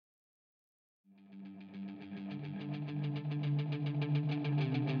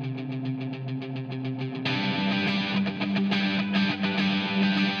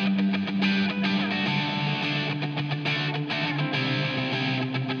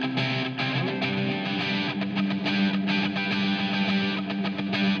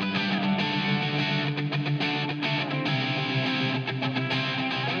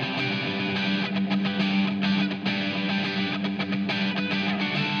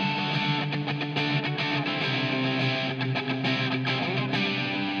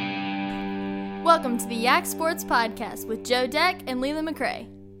Welcome to the Yak Sports Podcast with Joe Deck and Leland McRae.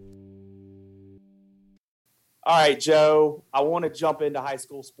 All right, Joe, I want to jump into high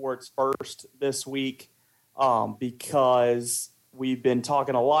school sports first this week because we've been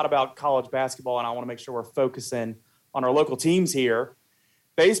talking a lot about college basketball, and I want to make sure we're focusing on our local teams here.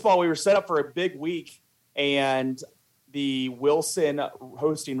 Baseball, we were set up for a big week, and the Wilson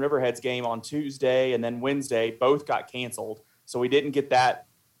hosting Riverheads game on Tuesday and then Wednesday both got canceled, so we didn't get that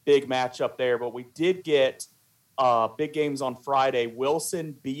big matchup there, but we did get big games on Friday.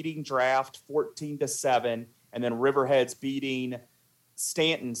 Wilson beating Draft 14-7, and then Riverheads beating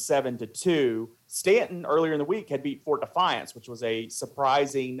Stanton 7-2. Stanton earlier in the week had beat Fort Defiance, which was a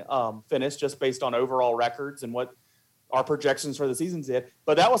surprising finish just based on overall records and what our projections for the season did.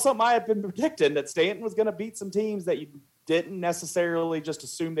 But that was something I had been predicting, that Stanton was going to beat some teams that you didn't necessarily just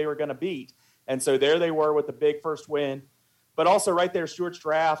assume they were going to beat. And so there they were with the big first win. But also right there, Stewart's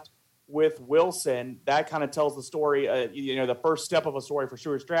Draft with Wilson, that kind of tells the story, the first step of a story for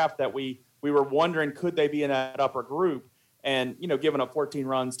Stewart's Draft, that we were wondering, could they be in that upper group? And, giving up 14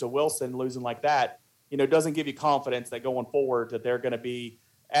 runs to Wilson, losing like that, doesn't give you confidence that going forward that they're going to be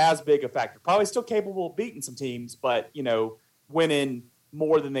as big a factor. Probably still capable of beating some teams, but, winning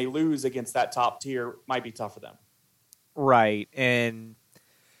more than they lose against that top tier might be tough for them. Right. And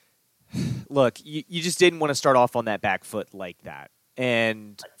look, you just didn't want to start off on that back foot like that.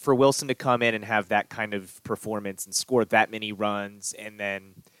 And for Wilson to come in and have that kind of performance and score that many runs, and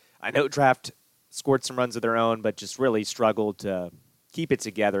then I know Draft scored some runs of their own, but just really struggled to keep it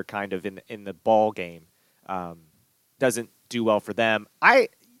together kind of in the ball game. Doesn't do well for them. I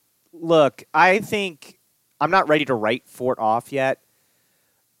think I'm not ready to write Fort off yet,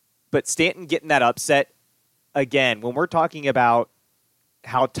 but Stanton getting that upset, again, when we're talking about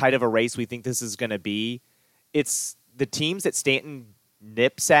how tight of a race we think this is going to be, it's the teams that Stanton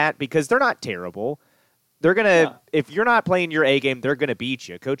nips at, because they're not terrible. They're going to, if you're not playing your A game, they're going to beat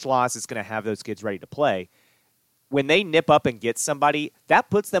you. Coach Loss is going to have those kids ready to play. When they nip up and get somebody,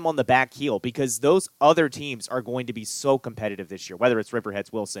 that puts them on the back heel, because those other teams are going to be so competitive this year, whether it's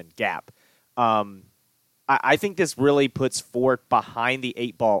Riverheads, Wilson, Gap. I think this really puts Fort behind the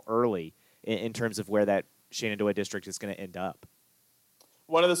 8-ball early in terms of where that Shenandoah district is going to end up.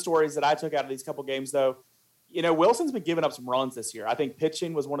 One of the stories that I took out of these couple games, though, Wilson's been giving up some runs this year. I think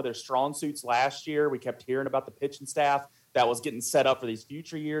pitching was one of their strong suits last year. We kept hearing about the pitching staff that was getting set up for these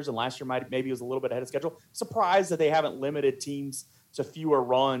future years, and last year maybe was a little bit ahead of schedule. Surprised that they haven't limited teams to fewer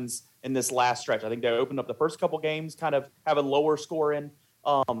runs in this last stretch. I think they opened up the first couple games kind of having lower scoring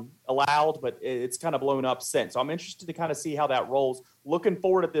allowed, but it's kind of blown up since. So I'm interested to kind of see how that rolls. Looking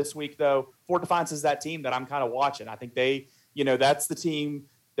forward at this week, though, Fort Defiance is that team that I'm kind of watching. I think they, that's the team.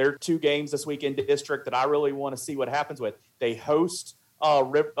 There are 2 games this week in district that I really want to see what happens with. They host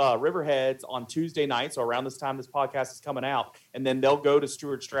Riverheads on Tuesday night, so around this time this podcast is coming out, and then they'll go to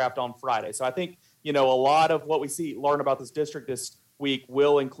Stewart's Draft on Friday. So I think, a lot of what we learn about this district this week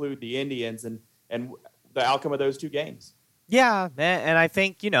will include the Indians and the outcome of those 2 games. Yeah, and I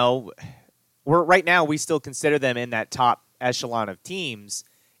think, we're right now we still consider them in that top echelon of teams.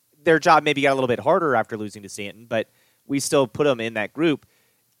 Their job maybe got a little bit harder after losing to Stanton, but we still put them in that group.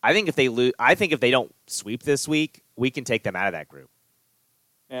 I think if they don't sweep this week, we can take them out of that group.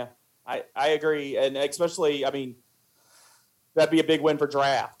 Yeah, I agree, and especially, that'd be a big win for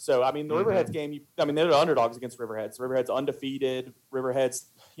Draft. So, the Riverheads game, they're the underdogs against Riverheads. Riverheads undefeated. Riverheads,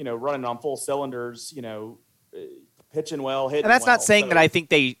 running on full cylinders, pitching well, hitting well. And that's not saying that I think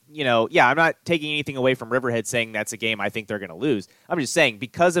they, I'm not taking anything away from Riverhead saying that's a game I think they're going to lose. I'm just saying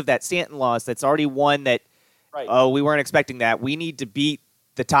because of that Stanton loss, that's already one that, we weren't expecting that. We need to beat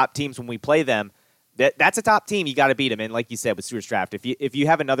the top teams when we play them. That's a top team. You got to beat them. And like you said with Stewart's Draft, if you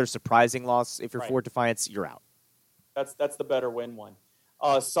have another surprising loss, if you're Fort Defiance, you're out. That's the better win one.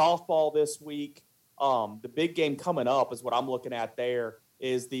 Softball this week. The big game coming up is what I'm looking at. There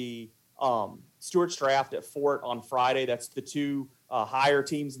is the Stewart's Draft at Fort on Friday. That's the 2 higher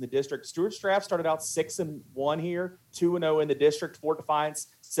teams in the district. Stewart's Draft started out 6-1 here, 2-0 in the district. Fort Defiance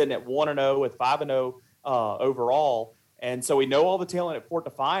sitting at 1-0 with 5-0 overall. And so we know all the talent at Fort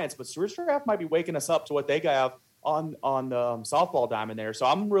Defiance, but Stewart's Draft might be waking us up to what they have on the softball diamond there. So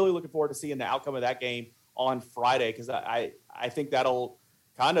I'm really looking forward to seeing the outcome of that game on Friday, because I think that'll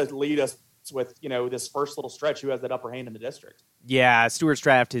kind of lead us with, this first little stretch, who has that upper hand in the district. Yeah, Stewart's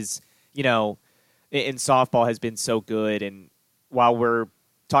Draft is, in softball has been so good. And while we're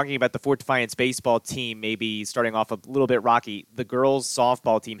talking about the Fort Defiance baseball team maybe starting off a little bit rocky, the girls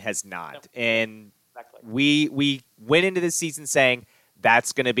softball team has not. And exactly. We went into this season saying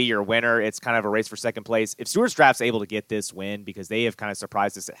that's going to be your winner. It's kind of a race for second place. If Stuarts Draft's able to get this win, because they have kind of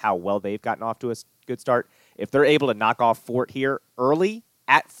surprised us at how well they've gotten off to a good start, if they're able to knock off Fort here early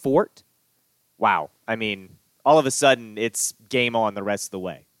at Fort, wow. I mean, all of a sudden, it's game on the rest of the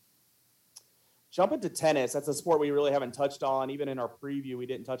way. Jump into tennis. That's a sport we really haven't touched on. Even in our preview, we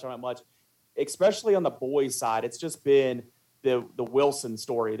didn't touch on it much, especially on the boys' side. It's just been the Wilson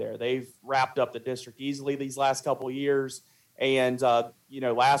story there. They've wrapped up the district easily these last couple of years. And,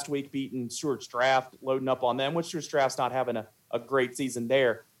 last week beating Stuarts Draft, loading up on them, which Stuarts Draft's not having a great season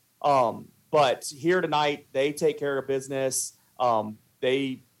there. But here tonight, they take care of business.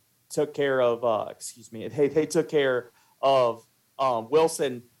 They took care of, they took care of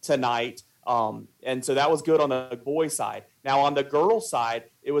Wilson tonight. And so that was good on the boys' side. Now, on the girls' side,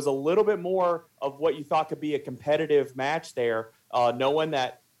 it was a little bit more of what you thought could be a competitive match there, knowing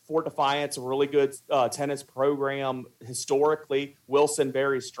that Fort Defiance, a really good tennis program historically. Wilson,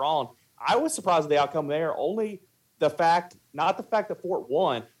 very strong. I was surprised at the outcome there. Only not the fact that Fort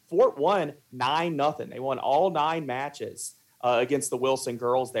won. Fort won 9-0. They won all 9 matches against the Wilson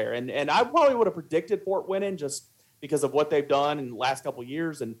girls there. And I probably would have predicted Fort winning just because of what they've done in the last couple of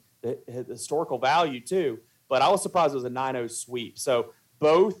years and the historical value too. But I was surprised it was a 9-0 sweep. So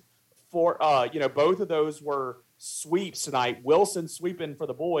both of those were sweeps tonight. Wilson sweeping for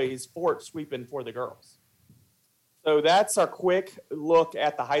the boys, Fort sweeping for the girls. So that's our quick look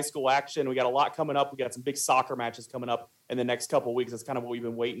at the high school action. We got a lot coming up. We got some big soccer matches coming up in the next couple of weeks. That's kind of what we've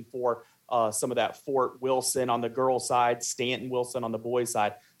been waiting for. Some of that Fort Wilson on the girls' side, Stanton Wilson on the boys'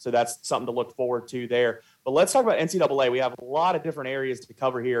 side. So that's something to look forward to there. But let's talk about NCAA. We have a lot of different areas to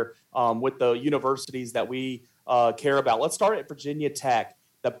cover here with the universities that we care about. Let's start at Virginia Tech.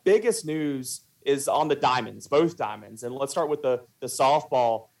 The biggest news is on the Diamonds, both Diamonds. And let's start with the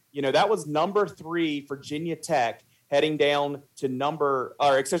softball. That was number 3, Virginia Tech, heading down to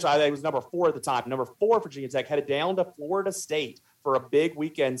I think it was number 4 at the time. Number 4, Virginia Tech, headed down to Florida State for a big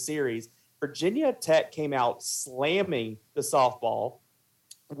weekend series. Virginia Tech came out slamming the softball,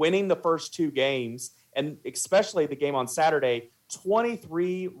 winning the first 2 games, and especially the game on Saturday,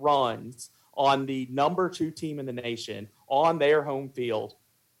 23 runs on the number 2 team in the nation on their home field.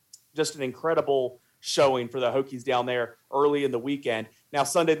 Just an incredible showing for the Hokies down there early in the weekend. Now,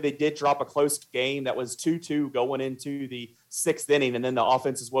 Sunday, they did drop a close game that was 2-2 going into the 6th inning, and then the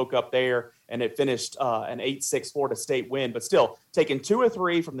offenses woke up there, and it finished an 8-6 Florida State win. But still, taking 2 of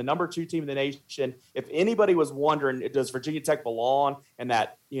 3 from the number 2 team in the nation. If anybody was wondering, does Virginia Tech belong in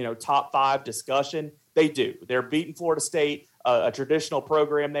that top 5 discussion? They do. They're beating Florida State, a traditional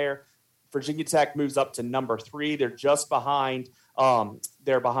program there. Virginia Tech moves up to number 3. They're just behind.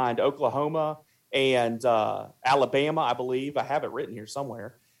 They're behind Oklahoma and Alabama, I believe. I have it written here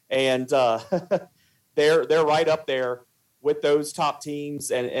somewhere. And they're right up there with those top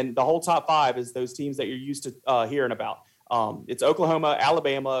teams. And the whole top 5 is those teams that you're used to hearing about. It's Oklahoma,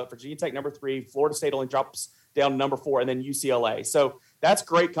 Alabama, Virginia Tech number 3. Florida State only drops down to number 4, and then UCLA. So that's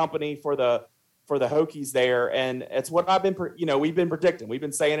great company for the Hokies there, and it's what I've been, we've been predicting. We've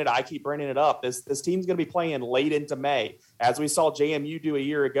been saying it. I keep bringing it up. This team's going to be playing late into May, as we saw JMU do a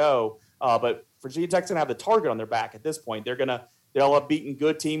year ago. But Virginia Tech's going to have the target on their back at this point. They'll have beaten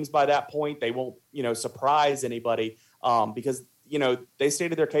good teams by that point. They won't, surprise anybody because they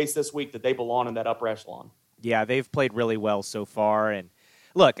stated their case this week that they belong in that upper echelon. Yeah, they've played really well so far, and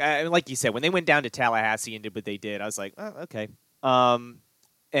look, like you said, when they went down to Tallahassee and did what they did, I was like, oh, okay.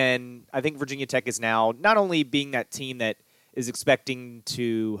 And I think Virginia Tech is now not only being that team that is expecting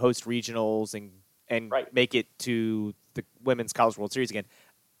to host regionals and right. make it to the Women's College World Series again,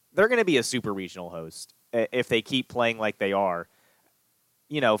 they're going to be a super regional host if they keep playing like they are.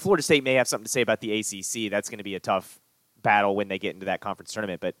 Florida State may have something to say about the ACC. That's going to be a tough battle when they get into that conference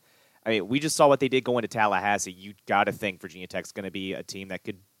tournament. But, we just saw what they did going to Tallahassee. You got to think Virginia Tech's going to be a team that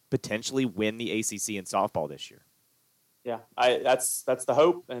could potentially win the ACC in softball this year. Yeah, that's the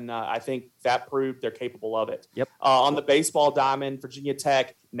hope, and I think that proved they're capable of it. Yep. On the baseball diamond, Virginia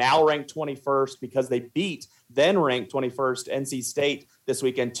Tech now ranked 21st because they beat then ranked 21st NC State this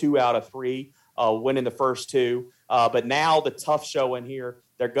weekend, 2 out of 3, winning the first 2. But now the tough showing here,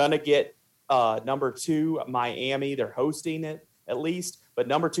 they're going to get number 2 Miami. They're hosting it at least, but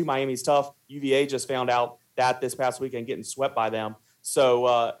number 2 Miami's tough. UVA just found out that this past weekend, getting swept by them.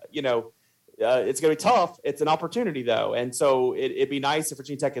 So it's going to be tough. It's an opportunity, though. And so it'd be nice if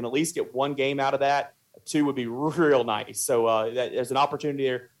Virginia Tech can at least get 1 game out of that. 2 would be real nice. So there's an opportunity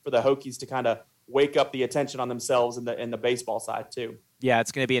there for the Hokies to kind of wake up the attention on themselves in the baseball side, too. Yeah,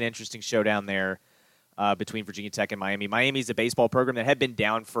 it's going to be an interesting showdown there between Virginia Tech and Miami. Miami's a baseball program that had been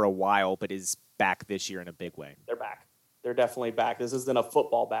down for a while, but is back this year in a big way. They're back. They're definitely back. This isn't a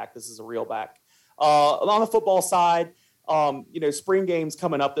football back. This is a real back. On the football side, spring games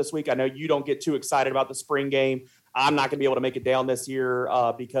coming up this week. I know you don't get too excited about the spring game. I'm not going to be able to make it down this year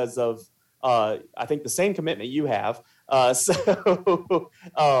because of, I think, the same commitment you have. But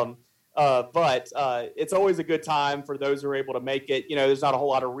it's always a good time for those who are able to make it. There's not a whole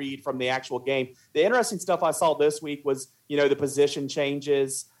lot to read from the actual game. The interesting stuff I saw this week was, the position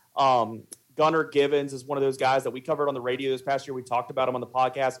changes. Gunnar Givens is one of those guys that we covered on the radio this past year. We talked about him on the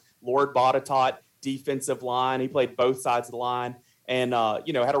podcast. Lord Botetourt, defensive line. He played both sides of the line and,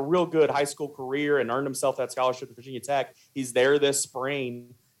 had a real good high school career and earned himself that scholarship at Virginia Tech. He's there this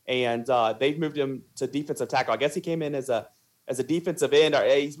spring, and they've moved him to defensive tackle. I guess he came in as a defensive end.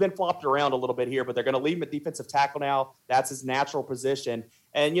 He's been flopped around a little bit here, but they're going to leave him at defensive tackle now. That's his natural position.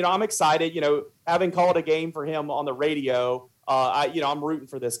 And, I'm excited, having called a game for him on the radio. I'm rooting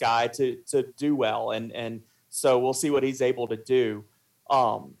for this guy to do well. And so we'll see what he's able to do.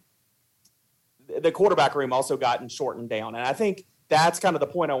 The quarterback room also gotten shortened down. And I think that's kind of the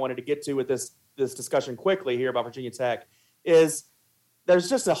point I wanted to get to with this discussion quickly here about Virginia Tech is there's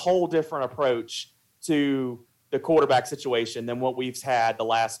just a whole different approach to the quarterback situation than what we've had the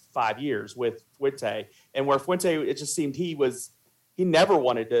last 5 years with Fuente. And where Fuente, it just seemed he wasn't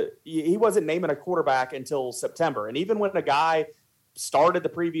naming a quarterback until September. And even when a guy started the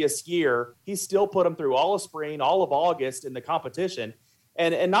previous year, he still put him through all of spring, all of August in the competition.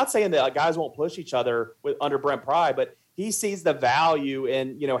 And not saying that guys won't push each other under Brent Pry, but he sees the value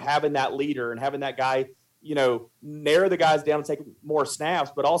in, having that leader and having that guy, narrow the guys down and take more snaps,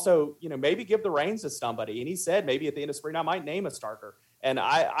 but also, maybe give the reins to somebody. And he said maybe at the end of spring, I might name a starter. And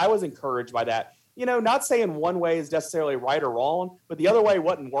I was encouraged by that. Not saying one way is necessarily right or wrong, but the other way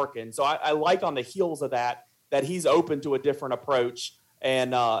wasn't working. So I like on the heels of that he's open to a different approach.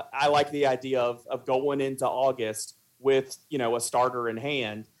 And I like the idea of going into August with, a starter in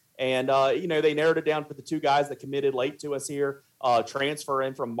hand. And, they narrowed it down for the two guys that committed late to us here, transfer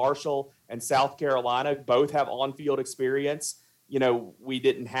in from Marshall and South Carolina. Both have on-field experience. We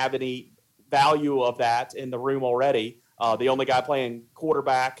didn't have any value of that in the room already. The only guy playing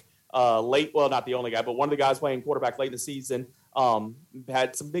quarterback late, well, not the only guy, but one of the guys playing quarterback late in the season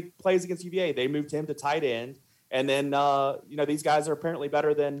had some big plays against UVA. They moved him to tight end. And then, these guys are apparently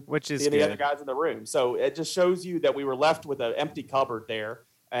better than the other guys in the room. So it just shows you that we were left with an empty cupboard there.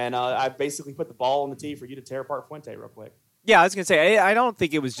 And I basically put the ball on the tee for you to tear apart Fuente real quick. Yeah, I was going to say, I don't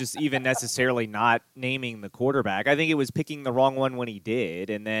think it was just even necessarily not naming the quarterback. I think it was picking the wrong one when he did.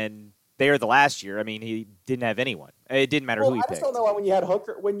 And then there the last year, he didn't have anyone. It didn't matter who he picked. I just don't know why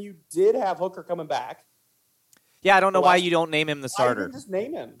when you did have Hooker coming back. Yeah, I don't know why you don't name him the starter. Why you just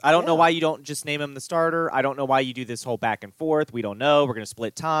name him? I don't know why you don't just name him the starter. I don't know why you do this whole back and forth. We don't know. We're going to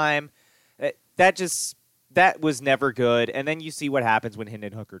split time. That was never good. And then you see what happens when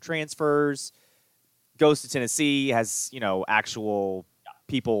Hendon Hooker transfers, goes to Tennessee, has, actual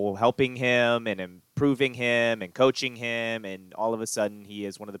people helping him and improving him and coaching him, and all of a sudden he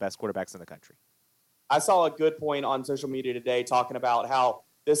is one of the best quarterbacks in the country. I saw a good point on social media today talking about how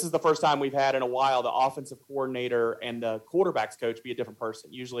this is the first time we've had in a while the offensive coordinator and the quarterback's coach be a different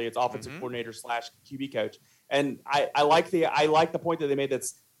person. Usually it's offensive coordinator / QB coach. And I like the point that they made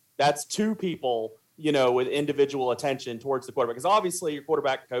that's two people, with individual attention towards the quarterback. Because obviously your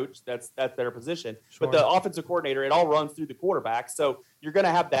quarterback coach, that's their position. Sure. But the offensive coordinator, it all runs through the quarterback. So you're going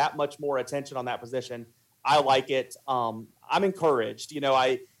to have that much more attention on that position. I like it. I'm encouraged.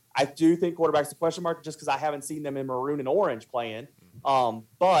 I do think quarterback's a question mark just because I haven't seen them in maroon and orange playing.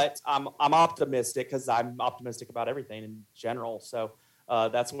 But I'm optimistic because I'm optimistic about everything in general. So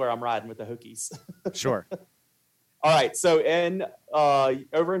that's where I'm riding with the Hokies. Sure. All right. So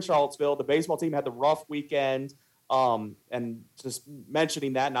over in Charlottesville, the baseball team had the rough weekend. And just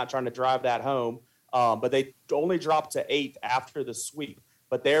mentioning that, not trying to drive that home, but they only dropped to 8th after the sweep.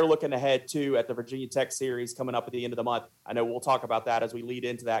 But they're looking ahead, too, at the Virginia Tech series coming up at the end of the month. I know we'll talk about that as we lead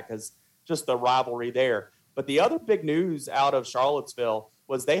into that because just the rivalry there. But the other big news out of Charlottesville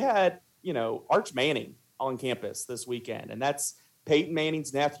was they had, Arch Manning on campus this weekend. And that's Peyton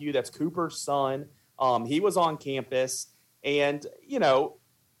Manning's nephew. That's Cooper's son. He was on campus. And,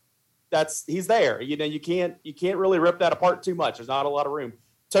 he's there. You can't really rip that apart too much. There's not a lot of room.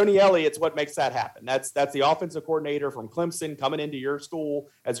 Tony Elliott's what makes that happen. That's the offensive coordinator from Clemson coming into your school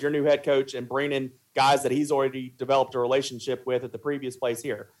as your new head coach and bringing guys that he's already developed a relationship with at the previous place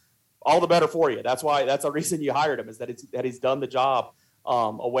here. All the better for you. That's the reason you hired him is that he's done the job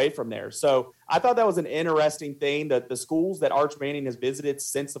away from there. So I thought that was an interesting thing that the schools that Arch Manning has visited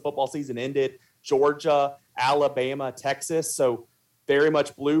since the football season ended, Georgia, Alabama, Texas. So very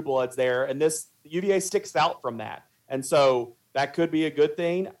much blue bloods there. And this UVA sticks out from that. And so that could be a good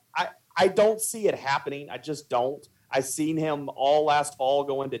thing. I don't see it happening. I just don't. I've seen him all last fall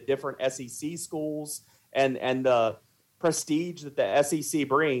going to different SEC schools and the prestige that the SEC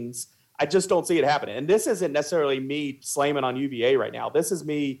brings. I just don't see it happening. And this isn't necessarily me slamming on UVA right now. This is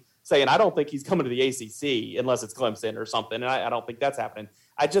me saying I don't think he's coming to the ACC unless it's Clemson or something. And I don't think that's happening.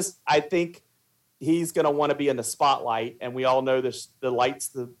 I think he's going to want to be in the spotlight, and we all know the light's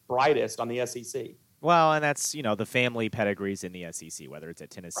the brightest on the SEC. Well, and that's, the family pedigrees in the SEC, whether it's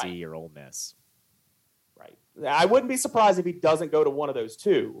at Tennessee or Ole Miss. Right. I wouldn't be surprised if he doesn't go to one of those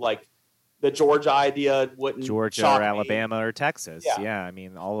two. Like the Georgia idea wouldn't Georgia shock or me. Alabama or Texas. Yeah. I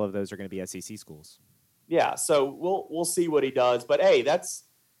mean, all of those are going to be SEC schools. Yeah, so we'll see what he does. But, hey, that's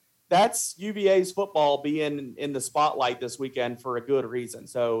UVA's football being in the spotlight this weekend for a good reason.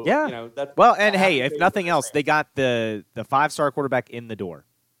 So, yeah. That's well, and hey, if nothing else, they got the 5-star quarterback in the door.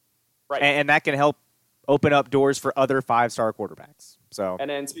 Right. And that can help open up doors for other 5-star quarterbacks. So, and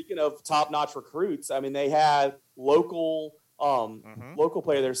then speaking of top-notch recruits, I mean, they have local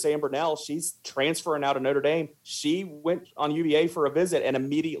player there, Sam Burnell. She's transferring out of Notre Dame. She went on UVA for a visit and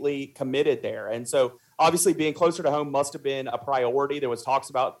immediately committed there. And so, obviously, being closer to home must have been a priority. There was talks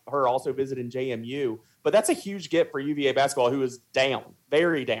about her also visiting JMU. But that's a huge get for UVA basketball, who is down,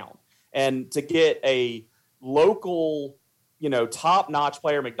 very down. And to get a local, top-notch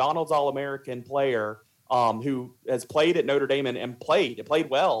player, McDonald's All-American player, who has played at Notre Dame and played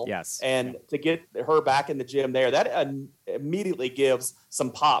well. Yes. And to get her back in the gym there, that immediately gives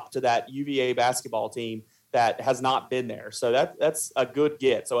some pop to that UVA basketball team that has not been there. So that's a good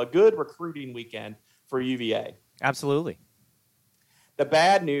get. So a good recruiting weekend for UVA. Absolutely. The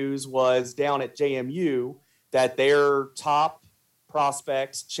bad news was down at JMU that their top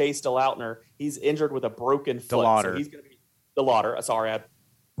prospect, Chase DeLautner, he's injured with a broken foot. DeLauder. So he's going to be DeLauder. Sorry,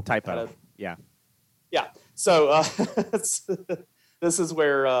 typo. Yeah. Yeah. So this is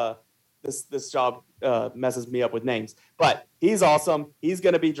where this job messes me up with names. But he's awesome. He's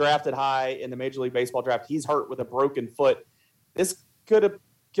going to be drafted high in the Major League Baseball draft. He's hurt with a broken foot. This could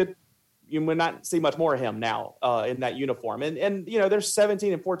you would not see much more of him now in that uniform. And they're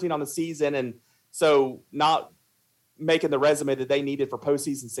 17 and 14 on the season, and so not making the resume that they needed for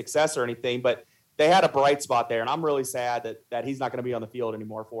postseason success or anything, but they had a bright spot there, and I'm really sad that he's not going to be on the field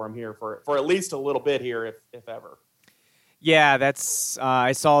anymore for him here for at least a little bit here, if ever. Yeah, that's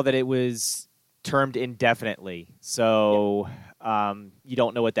I saw that it was termed indefinitely, so you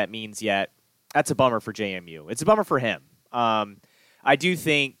don't know what that means yet. That's a bummer for JMU. It's a bummer for him. I do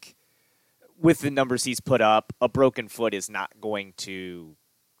think with the numbers he's put up, a broken foot is not going to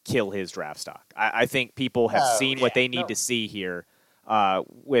kill his draft stock. I think people have seen what they need to see here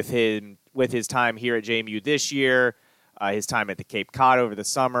with his time here at JMU this year, his time at the Cape Cod over the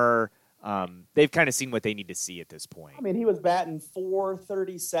summer. They've kind of seen what they need to see at this point. I mean, he was batting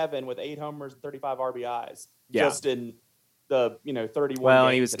 .437 with 8 homers and 35 RBIs just in the 31 Well, games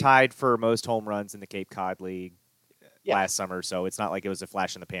and he was tied for most home runs in the Cape Cod League last summer, so it's not like it was a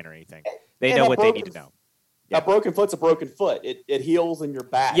flash in the pan or anything. They know what they need to know. Yeah. A broken foot's a broken foot. It heals in your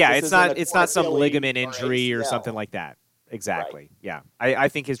back. Yeah, it's not some ligament injury or something like that. Exactly. Right. Yeah. I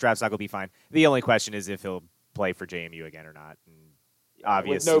think his draft stock will be fine. The only question is if he'll play for JMU again or not. And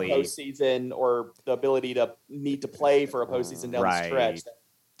obviously, with no postseason or the ability to need to play for a postseason down the stretch.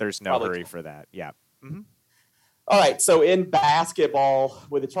 There's no hurry for that. Yeah. Mm-hmm. All right. So in basketball,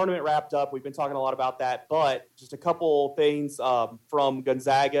 with the tournament wrapped up, we've been talking a lot about that, but just a couple things from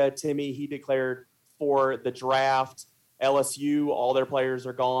Gonzaga. Timmy, he declared for the draft. LSU, all their players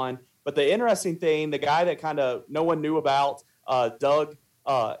are gone. But the interesting thing, the guy that kind of no one knew about, Doug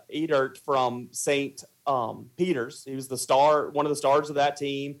Edert from St. Peter's. He was one of the stars of that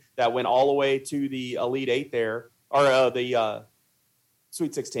team that went all the way to the Elite Eight there, or the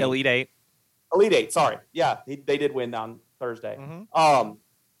Sweet 16. Elite Eight, sorry. Yeah, they did win on Thursday. Mm-hmm.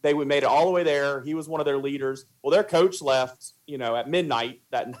 They made it all the way there. He was one of their leaders. Well, their coach left, at midnight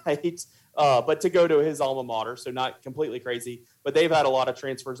that night. But to go to his alma mater, so not completely crazy. But they've had a lot of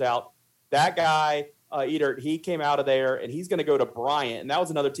transfers out. That guy, Edert, he came out of there, and he's going to go to Bryant. And that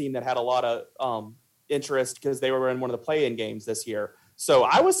was another team that had a lot of interest because they were in one of the play-in games this year. So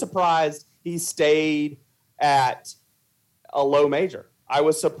I was surprised he stayed at a low major. I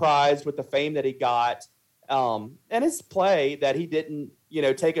was surprised with the fame that he got and his play that he didn't,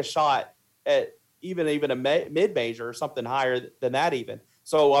 take a shot at even a mid-major or something higher than that even.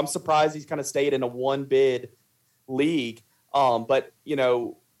 So I'm surprised he's kind of stayed in a one-bid league. But,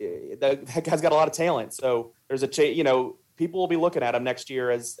 that guy's got a lot of talent. So there's people will be looking at him next year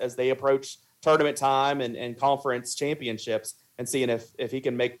as they approach tournament time and conference championships and seeing if he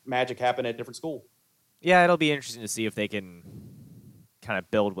can make magic happen at a different school. Yeah, it'll be interesting to see if they can kind of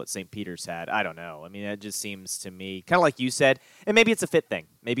build what St. Peter's had. I don't know. I mean, that just seems to me kind of like you said, and maybe it's a fit thing.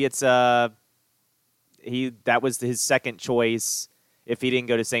 Maybe it's that was his second choice if he didn't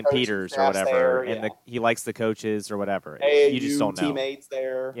go to St. Peter's or whatever, there, and yeah. he likes the coaches or whatever. AAU You just don't know. Teammates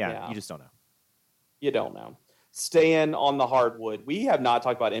there. Yeah, you just don't know. You don't know. Staying on the hardwood, we have not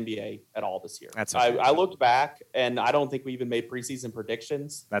talked about NBA at all this year. That's okay. I looked back, and I don't think we even made preseason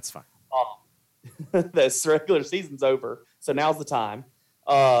predictions. That's fine. This regular season's over, so now's the time.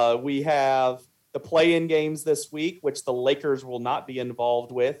 We have the play-in games this week, which the Lakers will not be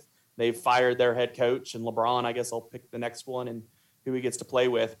involved with. They've fired their head coach, and LeBron, I guess, will pick the next one and who he gets to play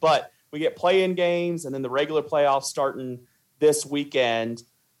with. But we get play-in games, and then the regular playoffs starting this weekend.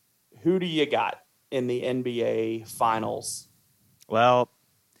 Who do you got in the NBA Finals? Well,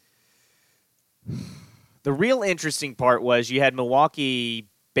 the real interesting part was you had Milwaukee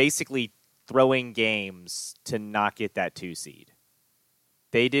basically throwing games to not get that 2 seed.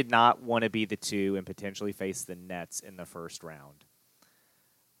 They did not want to be the 2 and potentially face the Nets in the first round.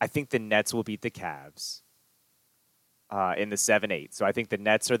 I think the Nets will beat the Cavs in the 7-8. So I think the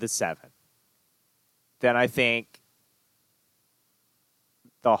Nets are the 7. Then I think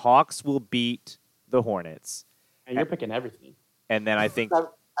the Hawks will beat the Hornets. And you're picking everything. And then I think... I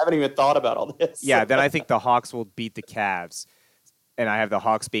haven't even thought about all this. Yeah, then I think the Hawks will beat the Cavs. And I have the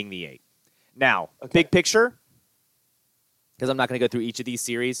Hawks being the 8. Now, big picture, because I'm not going to go through each of these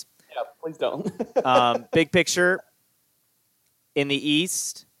series. Yeah, please don't. Big picture, in the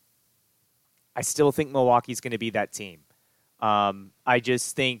East, I still think Milwaukee's going to be that team. I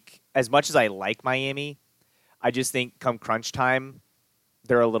just think, as much as I like Miami, I just think come crunch time,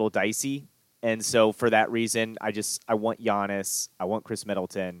 they're a little dicey. And so for that reason, I want Giannis. I want Chris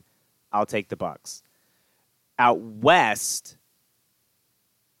Middleton. I'll take the Bucks. Out West...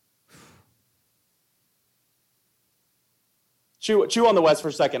 Chew on the West for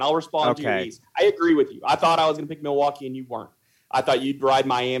a second. I'll respond to your East. I agree with you. I thought I was going to pick Milwaukee, and you weren't. I thought you'd ride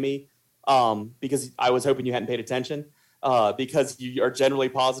Miami because I was hoping you hadn't paid attention because you are generally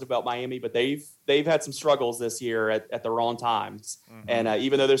positive about Miami, but they've had some struggles this year at the wrong times. Mm-hmm. And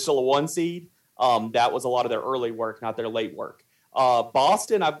even though they're still a 1 seed, that was a lot of their early work, not their late work.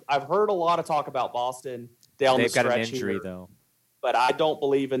 Boston, I've heard a lot of talk about Boston down the stretch. They've got an injury, here, though. But I don't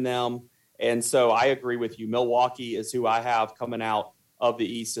believe in them. And so I agree with you. Milwaukee is who I have coming out of the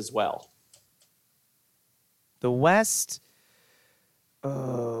East as well. The West,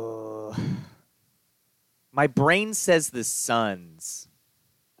 my brain says the Suns.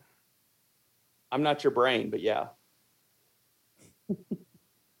 I'm not your brain, but yeah.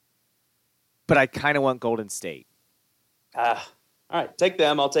 But I kind of want Golden State. All right, take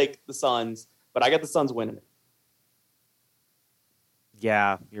them. I'll take the Suns, but I got the Suns winning it.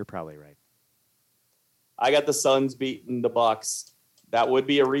 Yeah, you're probably right. I got the Suns beating the Bucks. That would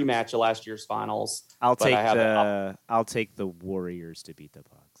be a rematch of last year's finals. I'll take the Warriors to beat the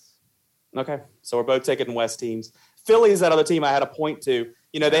Bucks. Okay, so we're both taking West teams. Philly is that other team I had a point to.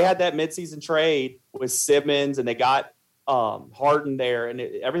 You know, they had that midseason trade with Simmons, and they got Harden there, and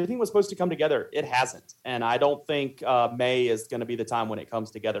everything was supposed to come together. It hasn't, and I don't think May is going to be the time when it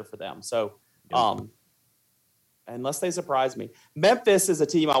comes together for them. So, unless they surprise me, Memphis is a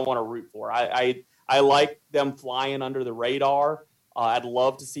team I want to root for. I like them flying under the radar. I'd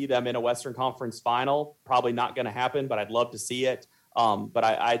love to see them in a Western Conference final. Probably not going to happen, but I'd love to see it.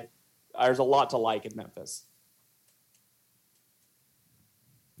 But there's a lot to like in Memphis.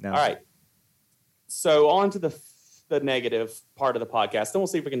 No. All right. So on to the negative part of the podcast. Then we'll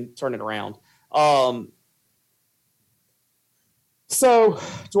see if we can turn it around. So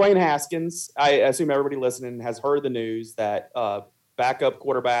Dwayne Haskins, I assume everybody listening has heard the news that backup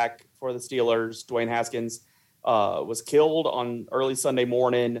quarterback for the Steelers, Dwayne Haskins, was killed on early Sunday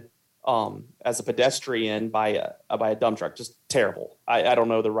morning as a pedestrian by a dump truck. Just terrible. I don't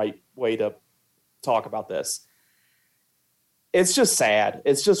know the right way to talk about this. It's just sad.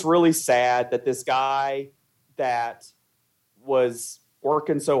 It's just really sad that this guy that was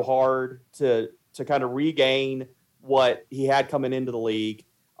working so hard to kind of regain what he had coming into the league,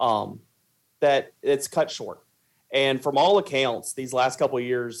 that it's cut short. And from all accounts, these last couple of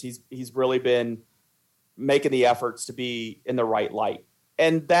years, he's really been making the efforts to be in the right light.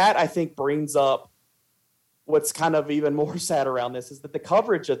 And that, I think, brings up what's kind of even more sad around this is that the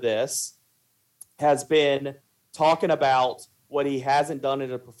coverage of this has been talking about what he hasn't done as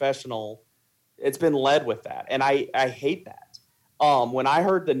a professional. It's been led with that. And I hate that. When I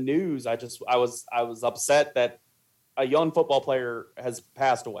heard the news, I was upset that a young football player has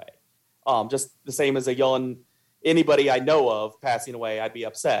passed away. Just the same as anybody I know of passing away, I'd be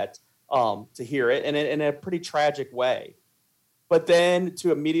upset. to hear it, and in a pretty tragic way. But then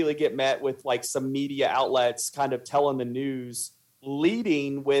to immediately get met with like some media outlets kind of telling the news,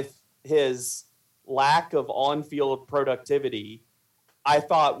 leading with his lack of on-field productivity, I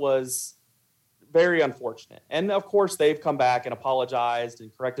thought was very unfortunate. And of course, they've come back and apologized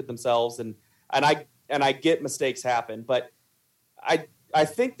and corrected themselves, and I get mistakes happen, but I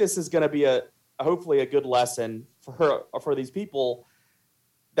think this is going to be hopefully a good lesson for these people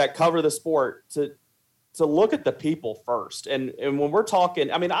that cover the sport to look at the people first. And when we're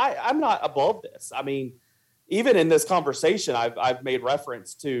talking, I mean, I'm not above this. I mean, even in this conversation, I've made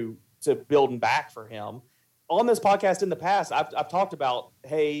reference to building back for him on this podcast in the past. I've talked about,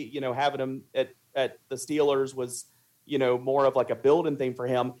 hey, you know, having him at the Steelers was, you know, more of like a building thing for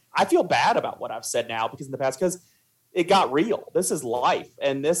him. I feel bad about what I've said now because in the past, because it got real. This is life.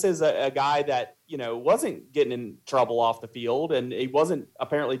 And this is a guy that, you know, wasn't getting in trouble off the field, and he wasn't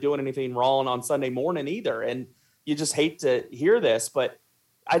apparently doing anything wrong on Sunday morning either. And you just hate to hear this, but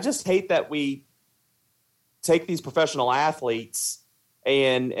I just hate that we take these professional athletes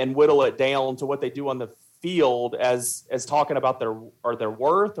and whittle it down to what they do on the field as talking about their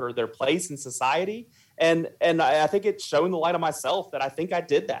worth or their place in society. And I think it's showing the light of myself that I think I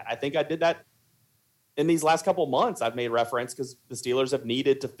did that. I think I did that in these last couple of months. I've made reference because the Steelers have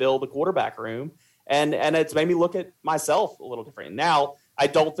needed to fill the quarterback room, and it's made me look at myself a little different. Now, I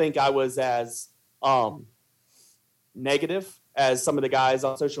don't think I was as negative as some of the guys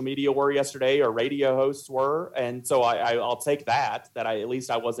on social media were yesterday or radio hosts were, and so I'll take that at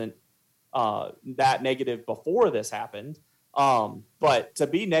least I wasn't that negative before this happened. But to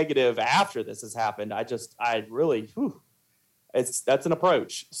be negative after this has happened, I really, that's an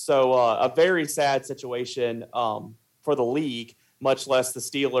approach. So a very sad situation for the league, much less the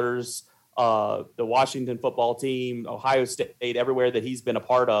Steelers, the Washington football team, Ohio State, everywhere that he's been a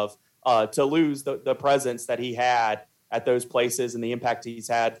part of, to lose the presence that he had at those places and the impact he's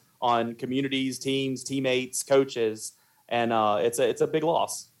had on communities, teams, teammates, coaches. And it's a big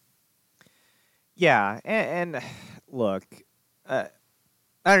loss. Yeah. And look, I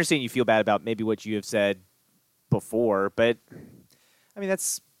understand you feel bad about maybe what you have said before, but I mean,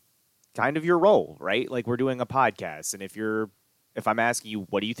 that's kind of your role, right? Like, we're doing a podcast, and if I'm asking you,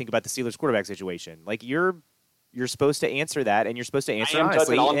 what do you think about the Steelers quarterback situation? Like, you're supposed to answer that, and you're supposed to answer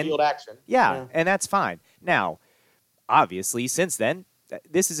honestly. On-field action. Yeah, and that's fine. Now, obviously, since then,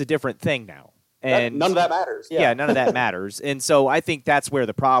 this is a different thing now. And none of that matters. Yeah, none of that matters. And so I think that's where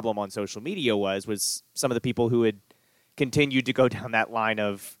the problem on social media was some of the people who had continued to go down that line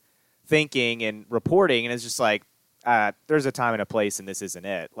of thinking and reporting, and it's just like, there's a time and a place, and this isn't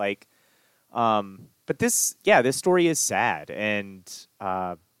it. Like, but this story is sad, and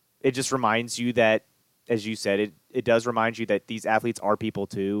it just reminds you that, as you said, it does remind you that these athletes are people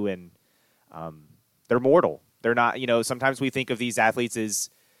too, and they're mortal. They're not, you know, sometimes we think of these athletes as,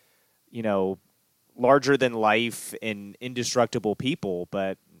 you know, larger than life and indestructible people,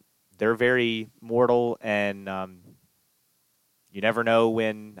 but they're very mortal, and you never know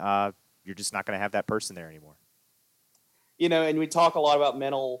when you're just not going to have that person there anymore. You know, and we talk a lot about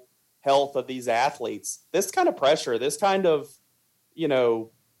mental health of these athletes. This kind of pressure, this kind of, you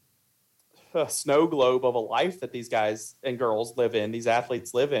know, snow globe of a life that these guys and girls live in, these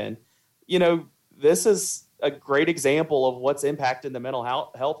athletes live in, you know, this is a great example of what's impacting the mental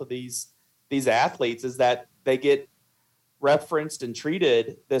health of these athletes, is that they get referenced and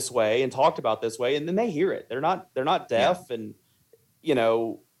treated this way and talked about this way, and then they hear it. They're not deaf. Yeah. And, you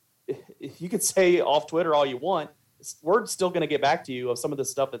know, you could say off Twitter all you want, word's still going to get back to you of some of the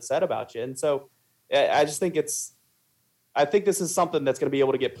stuff that's said about you. And so I just think I think this is something that's going to be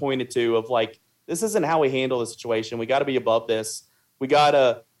able to get pointed to, of like, this isn't how we handle the situation. We got to be above this. We got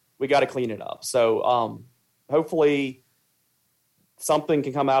to clean it up. So hopefully something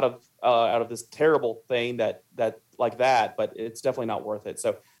can come out of this terrible thing that like that, but it's definitely not worth it.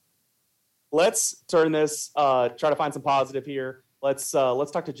 So let's turn this, try to find some positive here. Let's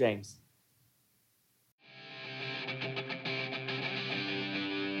talk to James.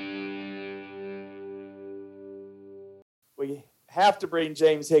 We have to bring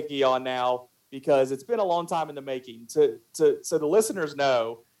James Hickey on now because it's been a long time in the making. So the listeners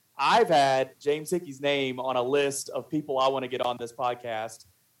know, I've had James Hickey's name on a list of people I want to get on this podcast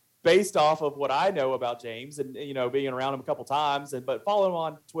based off of what I know about James and, you know, being around him a couple times, but following him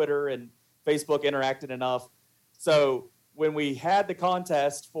on Twitter and Facebook, interacted enough. So when we had the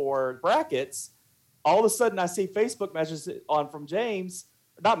contest for brackets, all of a sudden I see Facebook messages from James.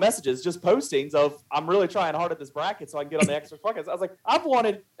 Not messages, just postings of, I'm really trying hard at this bracket so I can get on the extra podcast. I was like, I'd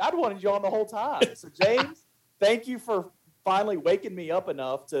wanted you on the whole time. So James, thank you for finally waking me up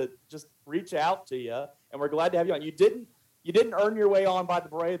enough to just reach out to you, and we're glad to have you on. You didn't earn your way on by the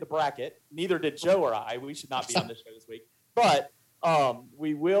parade of the bracket. Neither did Joe or I. We should not be on this show this week, but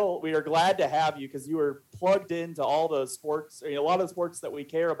we are glad to have you because you were plugged into all the sports, a lot of the sports that we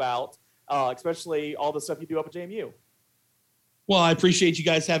care about, especially all the stuff you do up at JMU. Well, I appreciate you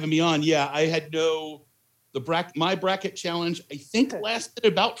guys having me on. Yeah, I had my bracket challenge, I think, lasted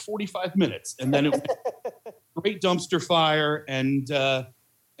about 45 minutes, and then it was a great dumpster fire, and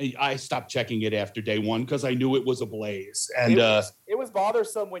I stopped checking it after day one because I knew it was ablaze. And it was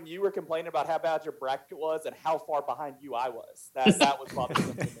bothersome when you were complaining about how bad your bracket was and how far behind you I was. That was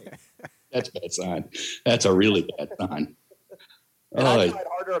bothersome to me. That's a bad sign. That's a really bad sign. And I tried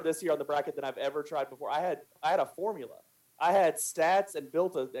harder this year on the bracket than I've ever tried before. I had a formula. I had stats and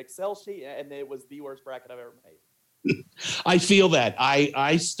built an Excel sheet, and it was the worst bracket I've ever made. I feel that.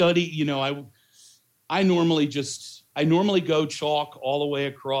 I study, I normally go chalk all the way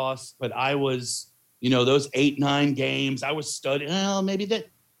across, but I was, those 8-9 games, I was studying, maybe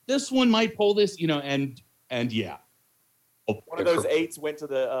this one might pull this, and yeah. One of those 8s went to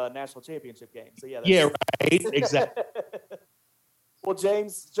the national championship game. So yeah. Yeah, right. Exactly. Well,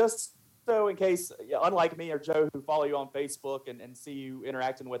 James, just so in case, unlike me or Joe, who follow you on Facebook and see you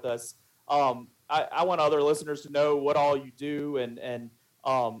interacting with us, I want other listeners to know what all you do and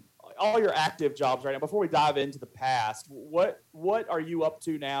all your active jobs right now. Before we dive into the past, what are you up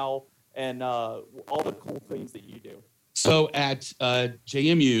to now and all the cool things that you do? So at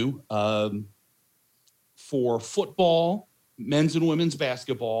JMU, for football, men's and women's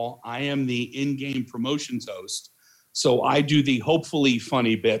basketball, I am the in-game promotions host. So I do the hopefully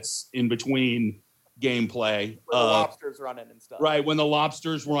funny bits in between gameplay. When the lobster's running and stuff. Right, when the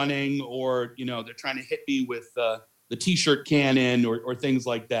lobster's running or, they're trying to hit me with the T-shirt cannon or things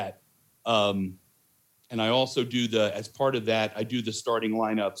like that. And I also do as part of that, I do the starting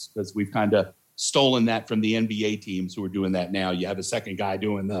lineups because we've kind of stolen that from the NBA teams who are doing that now. You have a second guy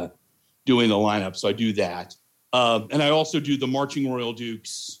doing the lineup, so I do that. And I also do the Marching Royal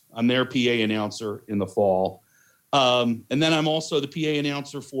Dukes. I'm their PA announcer in the fall. And then I'm also the PA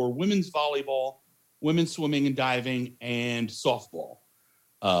announcer for women's volleyball, women's swimming and diving, and softball.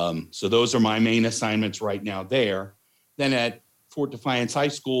 So those are my main assignments right now there. Then at Fort Defiance High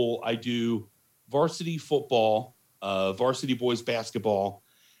School, I do varsity football, varsity boys basketball,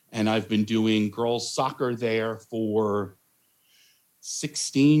 and I've been doing girls soccer there for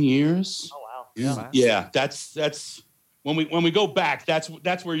 16 years. Oh, wow. Yeah. That's when we go back, that's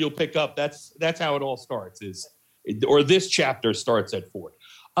where you'll pick up. That's how it all starts or this chapter starts at Fort.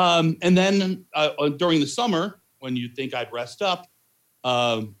 And then during the summer, when you think I'd rest up,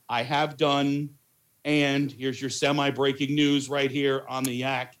 I have done, and here's your semi-breaking news right here on the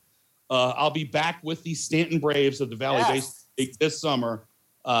Yak. I'll be back with the Stanton Braves of the Valley Baseball League this summer.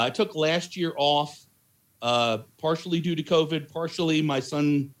 I took last year off, partially due to COVID, partially my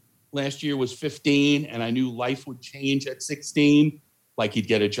son last year was 15, and I knew life would change at 16. Like he'd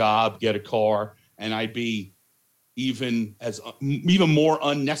get a job, get a car, and I'd be even more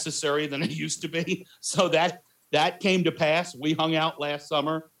unnecessary than I used to be. So that came to pass. We hung out last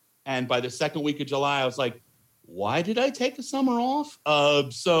summer, and by the second week of July, I was like, "Why did I take the summer off?"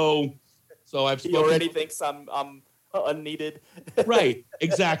 So I've he already thinks I'm unneeded. Right,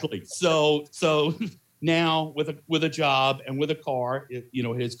 exactly. So now with a job and with a car, it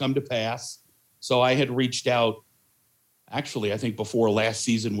has come to pass. So I had reached out. Actually, I think before last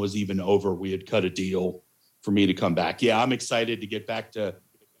season was even over, we had cut a deal for me to come back. Yeah, I'm excited to get back to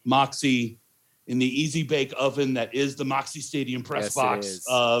Moxie in the easy bake oven that is the Moxie Stadium press box.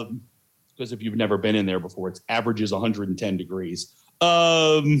 Because if you've never been in there before, it averages 110 degrees.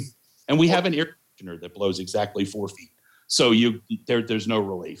 And we have an air conditioner that blows exactly 4 feet. So there's no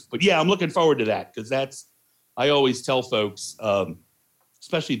relief. But yeah, I'm looking forward to that because I always tell folks,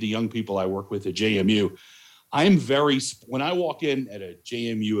 especially the young people I work with at JMU, when I walk in at a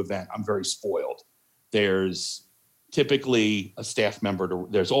JMU event, I'm very spoiled. There's typically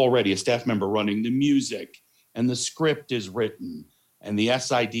there's already a staff member running the music, and the script is written, and the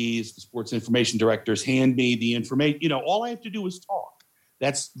SIDs, the sports information directors, hand me the information. All I have to do is talk.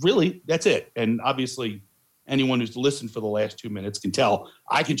 That's it. And obviously, anyone who's listened for the last 2 minutes can tell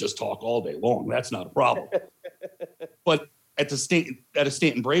I can just talk all day long. That's not a problem. But at a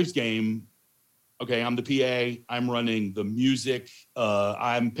Stanton Braves game, okay, I'm the PA. I'm running the music.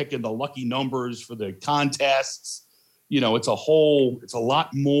 I'm picking the lucky numbers for the contests. It's a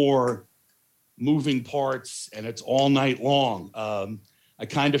lot more moving parts, and it's all night long. I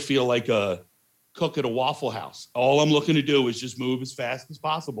kind of feel like a cook at a Waffle House. All I'm looking to do is just move as fast as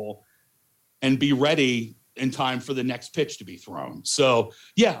possible and be ready in time for the next pitch to be thrown. So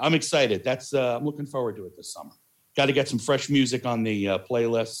yeah, I'm excited. I'm looking forward to it this summer. Got to get some fresh music on the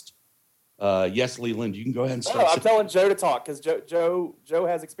playlist. Yes, Leland, you can go ahead and start. I'm telling Joe to talk because Joe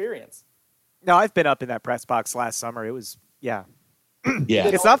has experience. No, I've been up in that press box last summer. It was, yeah. Yeah.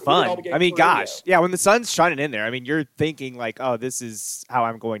 It's not fun. I mean, gosh. Yeah, when the sun's shining in there, I mean, you're thinking like, oh, this is how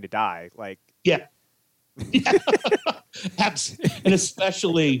I'm going to die. Like, yeah. And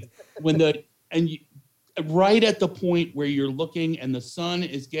especially when right at the point where you're looking and the sun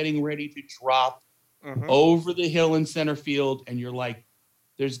is getting ready to drop over the hill in center field, and you're like,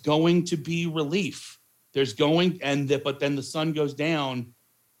 there's going to be relief. But then the sun goes down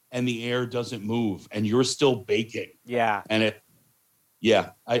and the air doesn't move and you're still baking. Yeah. And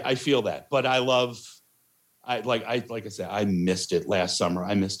I feel that. But like I said, I missed it last summer.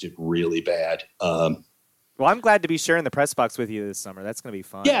 I missed it really bad. Well, I'm glad to be sharing the press box with you this summer. That's going to be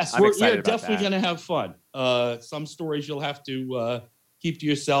fun. Yes, we're definitely going to have fun. Some stories you'll have to keep to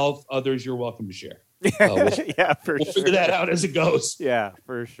yourself. Others you're welcome to share. We'll figure that out as it goes. Yeah,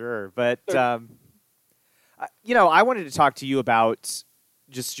 for sure. But, I wanted to talk to you about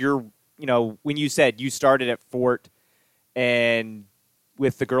just your, when you said you started at Fort and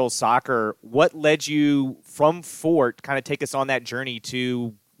with the girls' soccer, what led you from Fort, kind of take us on that journey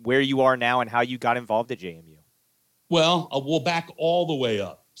to where you are now and how you got involved at JMU? Well, we'll back all the way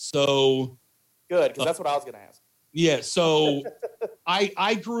up. So good, because that's what I was going to ask. Yeah, so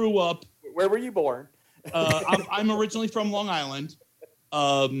I grew up. Where were you born? I'm originally from Long Island.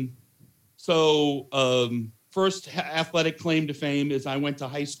 First athletic claim to fame is I went to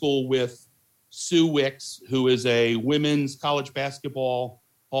high school with Sue Wicks, who is a women's college basketball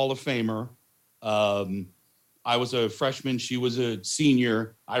Hall of Famer. I was a freshman. She was a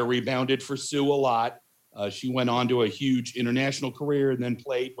senior. I rebounded for Sue a lot. She went on to a huge international career and then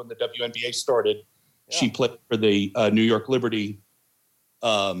played when the WNBA started. Yeah. She played for the New York Liberty.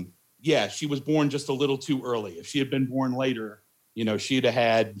 She was born just a little too early. If she had been born later, she'd have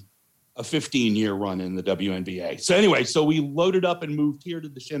had a 15-year run in the WNBA. So anyway, we loaded up and moved here to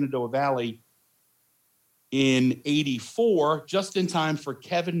the Shenandoah Valley in '84, just in time for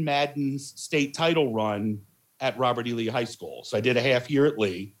Kevin Madden's state title run at Robert E. Lee High School. So I did a half year at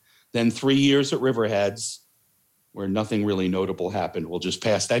Lee, then 3 years at Riverheads, where nothing really notable happened. We'll just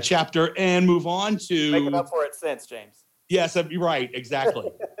pass that chapter and move on to... Making up for it since, James. Yes, you're right,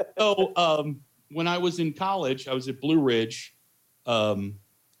 exactly. So when I was in college, I was at Blue Ridge,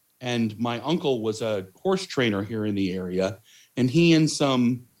 and my uncle was a horse trainer here in the area, and he and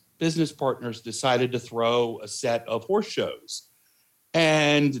some business partners decided to throw a set of horse shows.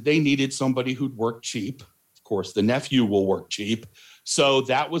 And they needed somebody who'd work cheap. Of course, the nephew will work cheap. So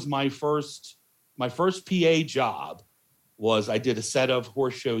that was my first PA job. Was I did a set of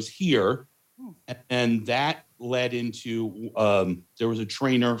horse shows here, and that led into there was a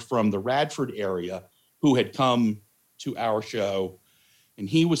trainer from the Radford area who had come to our show, and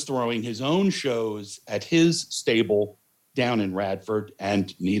he was throwing his own shows at his stable down in Radford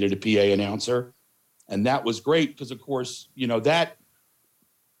and needed a PA announcer. And that was great because, of course, that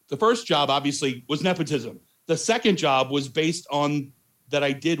the first job obviously was nepotism. The second job was based on that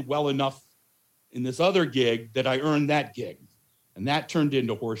I did well enough in this other gig that I earned that gig. And that turned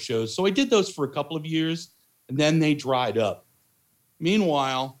into horse shows. So I did those for a couple of years, and then they dried up.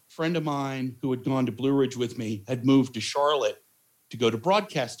 Meanwhile, a friend of mine who had gone to Blue Ridge with me had moved to Charlotte to go to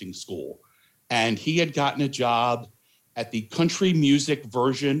broadcasting school. And he had gotten a job at the country music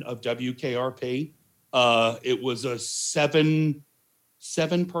version of WKRP. It was a seven-person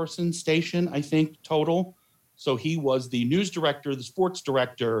station, I think, total. So he was the news director, the sports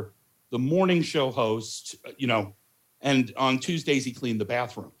director, the morning show host, and on Tuesdays he cleaned the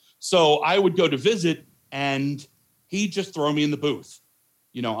bathroom. So I would go to visit and he'd just throw me in the booth.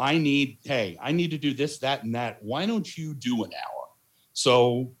 I need to do this, that, and that. Why don't you do an hour?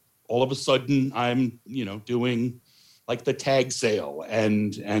 So all of a sudden I'm, doing like the tag sale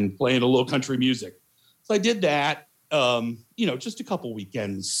and playing a little country music. So I did that, just a couple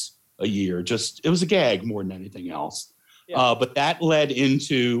weekends a year. It was a gag more than anything else. Yeah. But that led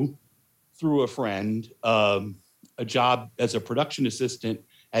into, through a friend, a job as a production assistant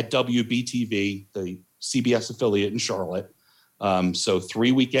at WBTV, the CBS affiliate in Charlotte. So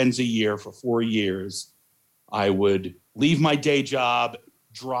 3 weekends a year for 4 years, I would leave my day job,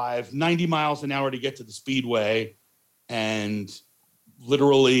 drive 90 miles an hour to get to the Speedway, and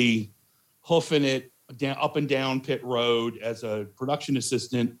literally hoofing it up and down pit road as a production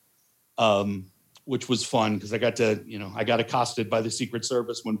assistant, which was fun because I got accosted by the Secret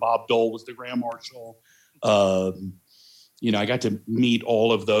Service when Bob Dole was the Grand Marshal. I got to meet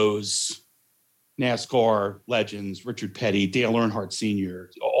all of those NASCAR legends, Richard Petty, Dale Earnhardt Sr.,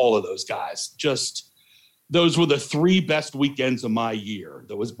 all of those guys. Just those were the 3 best weekends of my year.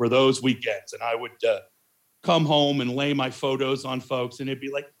 Those were those weekends. And I would come home and lay my photos on folks, and it'd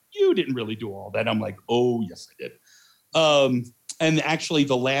be like, you didn't really do all that. I'm like, oh, yes, I did. And actually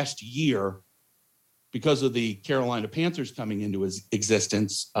the last year, because of the Carolina Panthers coming into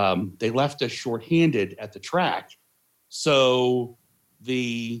existence, they left us shorthanded at the track. So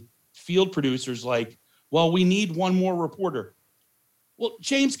the field producers like, well, we need one more reporter. Well,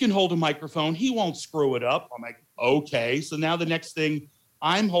 James can hold a microphone. He won't screw it up. I'm like, okay. So now the next thing,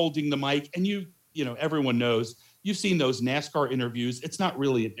 I'm holding the mic, and you know, everyone knows, you've seen those NASCAR interviews. It's not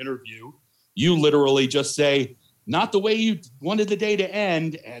really an interview. You literally just say, not the way you wanted the day to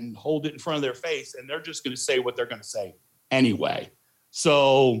end, and hold it in front of their face, and they're just going to say what they're going to say anyway.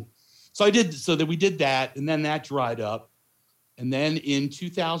 So we did that, and then that dried up. And then in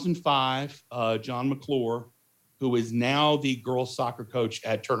 2005, John McClure, who is now the girls soccer coach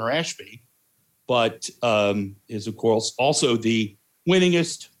at Turner Ashby, but is, of course, also the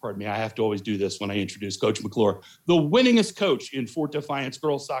winningest, pardon me, I have to always do this when I introduce Coach McClure, the winningest coach in Fort Defiance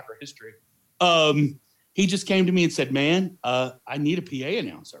girls soccer history. He just came to me and said, man, I need a PA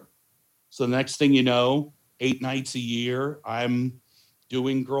announcer. So the next thing you know, 8 nights a year, I'm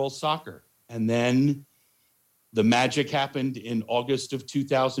doing girls soccer. And then the magic happened in August of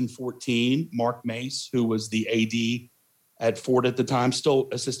 2014. Mark Mace, who was the AD at Fort at the time, still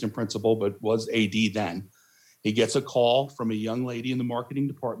assistant principal, but was AD then. He gets a call from a young lady in the marketing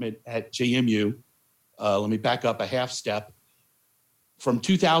department at JMU. Let me back up a half step. From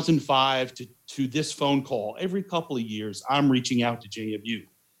 2005 to this phone call, every couple of years, I'm reaching out to JMU.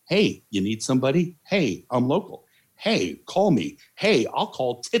 Hey, you need somebody? Hey, I'm local. Hey, call me. Hey, I'll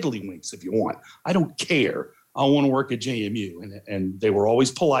call Tiddlywinks if you want. I don't care. I want to work at JMU. And they were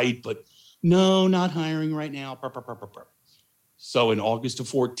always polite, but no, not hiring right now. So in August of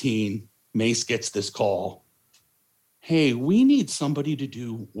 14, Mace gets this call. Hey, we need somebody to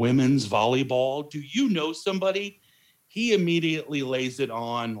do women's volleyball. Do you know somebody? He immediately lays it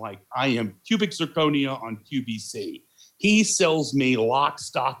on like I am cubic zirconia on QVC. He sells me lock,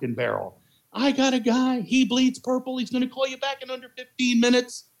 stock, and barrel. I got a guy. He bleeds purple. He's going to call you back in under 15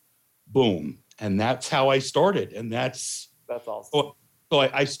 minutes. Boom. And that's how I started. And that's awesome. So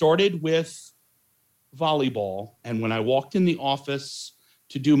I started with volleyball. And when I walked in the office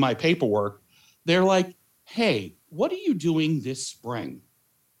to do my paperwork, they're like, hey, what are you doing this spring?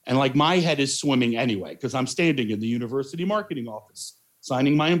 And like my head is swimming anyway, because I'm standing in the university marketing office,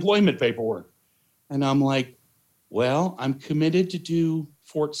 signing my employment paperwork. And I'm like, well, I'm committed to do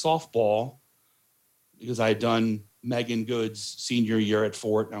Fort softball because I had done Megan Good's senior year at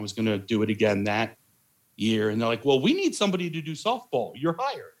Fort, and I was going to do it again that year. And they're like, well, we need somebody to do softball. You're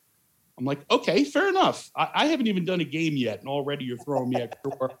hired. I'm like, okay, fair enough. I haven't even done a game yet, and already you're throwing me at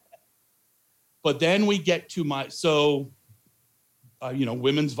door. But then we get to women's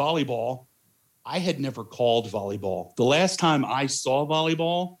volleyball. I had never called volleyball. The last time I saw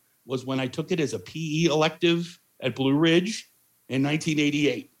volleyball was when I took it as a PE elective at Blue Ridge in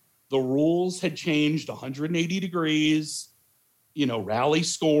 1988. The rules had changed 180 degrees, rally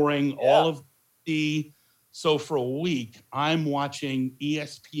scoring, all of the. So for a week, I'm watching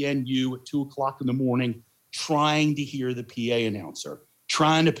ESPNU at 2:00 in the morning, trying to hear the PA announcer,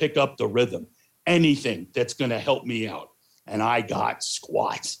 trying to pick up the rhythm, anything that's going to help me out. And I got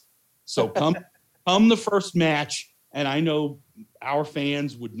squat. So come the first match, and I know our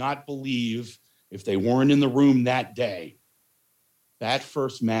fans would not believe if they weren't in the room that day. That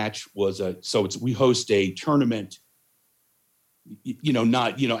first match was we host a tournament,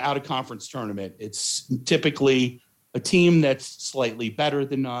 out of conference tournament. It's typically a team that's slightly better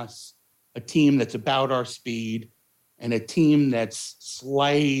than us, a team that's about our speed, and a team that's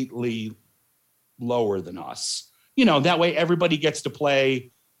slightly lower than us. That way everybody gets to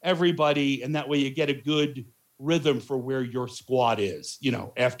play everybody, and that way you get a good rhythm for where your squad is,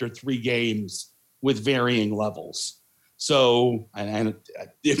 after 3 games with varying levels. So, and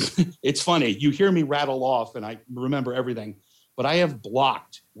it's funny, you hear me rattle off and I remember everything, but I have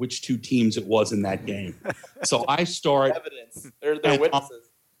blocked which 2 teams it was in that game. So I start evidence. They're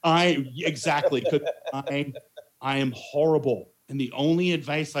witnesses. Exactly. I am horrible. And the only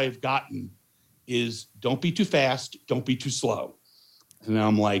advice I've gotten is don't be too fast, don't be too slow. And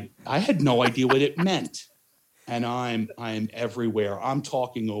I'm like, I had no idea what it meant. And I'm everywhere. I'm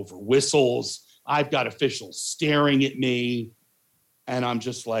talking over whistles. I've got officials staring at me. And I'm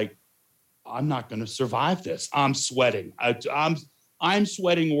just like, I'm not going to survive this. I'm sweating. I'm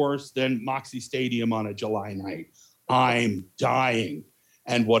sweating worse than Moxie Stadium on a July night. I'm dying.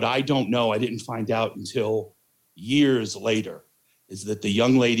 And what I don't know, I didn't find out until years later, is that the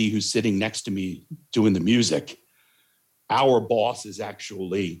young lady who's sitting next to me doing the music, our boss is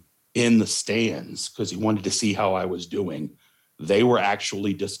actually in the stands because he wanted to see how I was doing. They were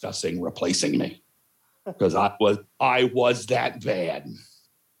actually discussing replacing me because I was that bad.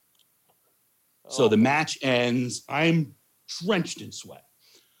 So the match ends. I'm drenched in sweat.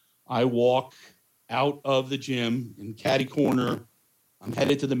 I walk out of the gym in caddy corner. I'm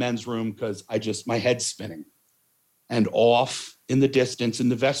headed to the men's room because my head's spinning. And off in the distance in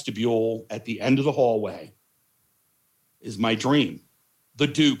the vestibule at the end of the hallway is my dream. The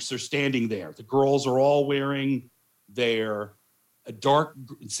Dukes are standing there. The girls are all wearing their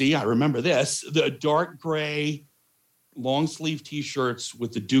I remember this, the dark gray long sleeve t-shirts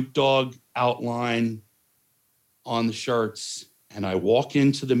with the Duke Dog outline on the shirts. And I walk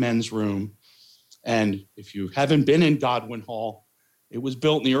into the men's room. And if you haven't been in Godwin Hall, it was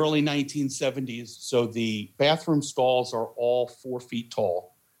built in the early 1970s. So the bathroom stalls are all 4 feet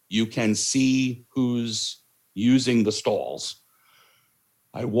tall. You can see who's using the stalls.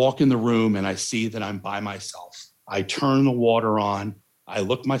 I walk in the room and I see that I'm by myself. I turn the water on. I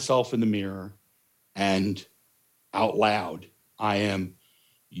look myself in the mirror and out loud,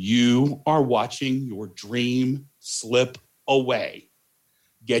 you are watching your dream slip away.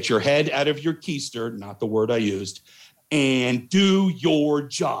 Get your head out of your keister, not the word I used, and do your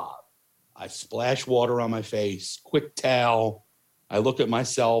job. I splash water on my face, quick towel. I look at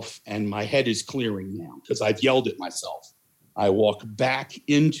myself and my head is clearing now because I've yelled at myself. I walk back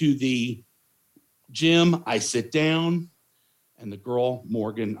into the gym. I sit down and the girl,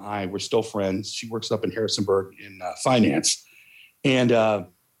 Morgan, we're still friends. She works up in Harrisonburg in finance. And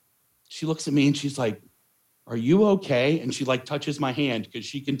she looks at me and she's like, "Are you okay?" And she touches my hand because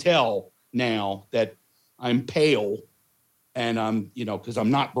she can tell now that I'm pale and because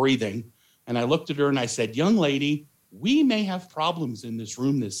I'm not breathing. And I looked at her and I said, "Young lady, we may have problems in this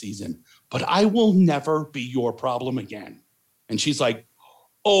room this season, but I will never be your problem again." And she's like,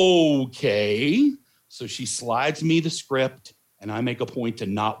 "Okay." So she slides me the script and I make a point to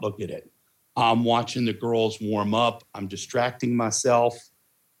not look at it. I'm watching the girls warm up. I'm distracting myself,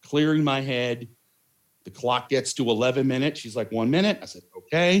 clearing my head. The clock gets to 11 minutes. She's like, 1 minute. I said,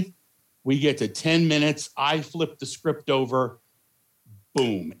 okay. We get to 10 minutes. I flip the script over.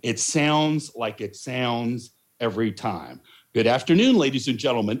 Boom. It sounds like it sounds every time. Good afternoon, ladies and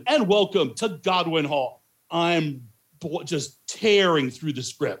gentlemen, and welcome to Godwin Hall. I'm just tearing through the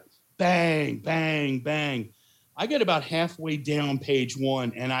script. Bang, bang, bang. I get about halfway down page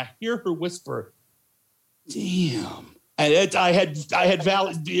 1 and I hear her whisper, "Damn." And I had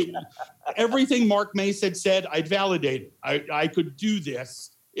validated everything Mark Mace had said. I'd validated. I could do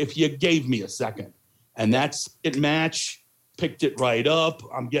this if you gave me a second. And that's it. Match picked it right up.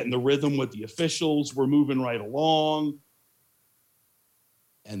 I'm getting the rhythm with the officials. We're moving right along.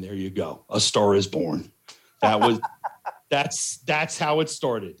 And there you go. A Star is Born. That's how it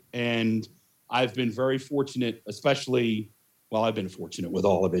started. And I've been very fortunate, I've been fortunate with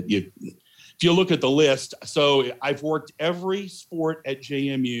all of it. If you look at the list, so I've worked every sport at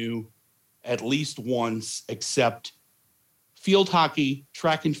JMU at least once, except field hockey,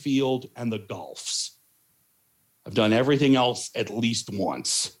 track and field, and the golfs. I've done everything else at least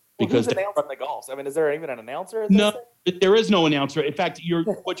once. Because who's announcing the golfs? I mean, is there even an announcer? No, there is no announcer. In fact,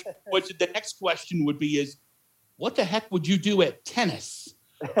 what the next question would be is, what the heck would you do at tennis?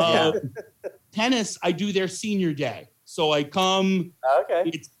 Tennis, I do their senior day. So I come.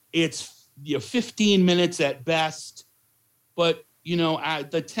 Okay. It's 15 minutes at best, but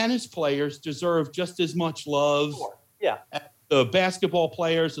the tennis players deserve just as much love. Sure. Yeah. As the basketball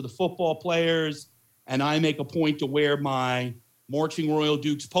players or the football players, and I make a point to wear my Marching Royal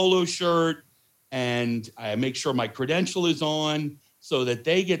Dukes polo shirt, and I make sure my credential is on so that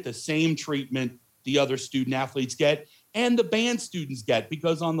they get the same treatment the other student athletes get and the band students get,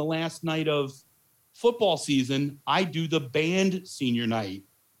 because on the last night of football season, I do the band senior night.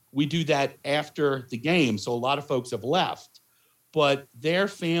 We do that after the game, so a lot of folks have left, but their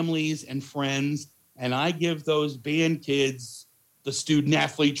families and friends, and I give those band kids the student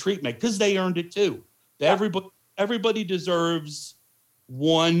athlete treatment because they earned it too. Yeah. Everybody deserves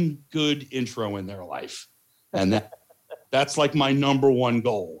one good intro in their life, and that's like my number one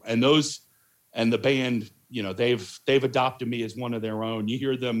goal. And the band, they've adopted me as one of their own. You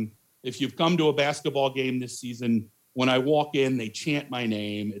hear them if you've come to a basketball game this season. When I walk in, they chant my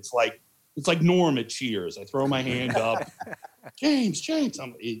name. It's like Norm at Cheers. I throw my hand up, James. I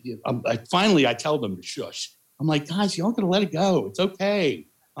tell them to shush. I'm like, guys, y'all gotta let it go. It's okay.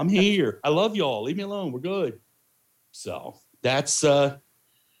 I'm here. I love y'all. Leave me alone. We're good. So that's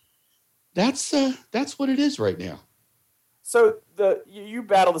that's what it is right now. So you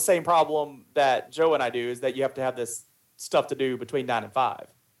battle the same problem that Joe and I do, is that you have to have this stuff to do between 9 and 5.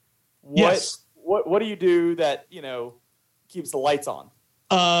 Yes. What do you do that, keeps the lights on?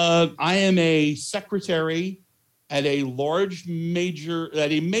 I am a secretary at a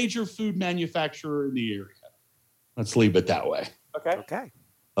major food manufacturer in the area. Let's leave it that way. Okay.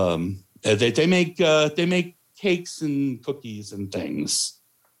 They make cakes and cookies and things.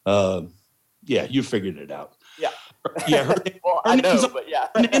 Yeah, you figured it out. Yeah. Yeah. Her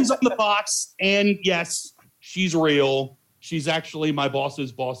name's on the box, and yes, she's real. She's actually my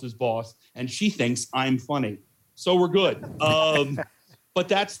boss's boss's boss, and she thinks I'm funny. So we're good. But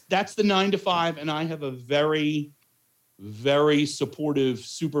that's the 9 to 5, and I have a very, very supportive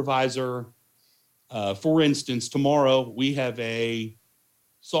supervisor. For instance, tomorrow we have a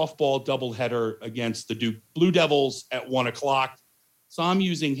softball doubleheader against the Duke Blue Devils at 1:00. So I'm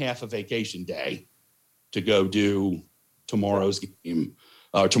using half a vacation day to go do tomorrow's game,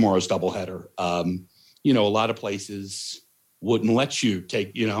 tomorrow's doubleheader. A lot of places wouldn't let you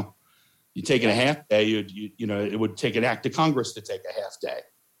take, you taking a half day, it would take an act of Congress to take a half day.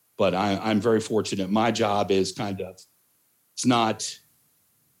 But I'm very fortunate. My job is it's not,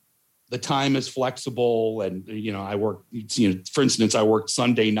 the time is flexible, and, I work, for instance, I worked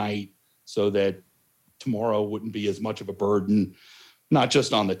Sunday night so that tomorrow wouldn't be as much of a burden, not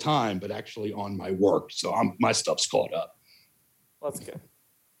just on the time, but actually on my work. So my stuff's caught up. That's good.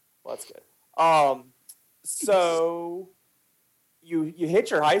 So you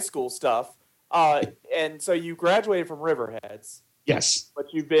hit your high school stuff, and so you graduated from Riverheads. Yes.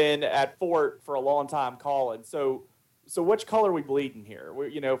 But you've been at Fort for a long time calling. So which color are we bleeding here?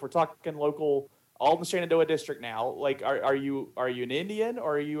 If we're talking local, all in the Shenandoah district now, like, are you an Indian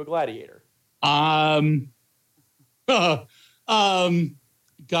or are you a Gladiator? God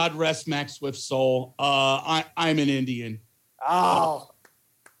rest Max Swift's soul. I'm an Indian. Oh.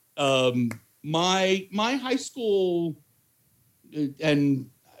 My high school, and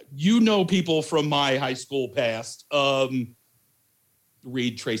people from my high school past,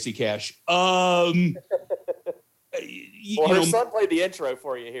 read Tracy Cash. Her son played the intro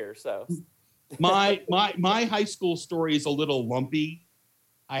for you here, so. my high school story is a little lumpy.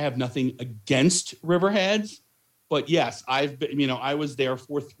 I have nothing against Riverheads, but yes, I've been, I was there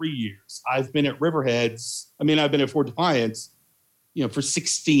for 3 years. I've been at Riverheads. I've been at Fort Defiance, for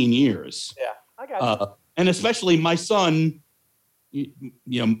 16 years. Yeah, I got you. And especially my son,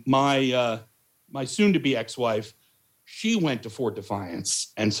 my soon-to-be ex-wife, she went to Fort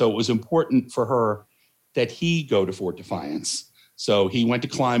Defiance. And so it was important for her that he go to Fort Defiance. So he went to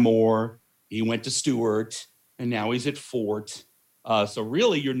Clymore, he went to Stewart, and now he's at Fort. So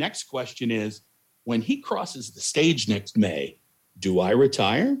really your next question is, when he crosses the stage next May, do I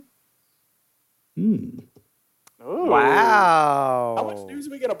retire? Ooh. Wow. How much news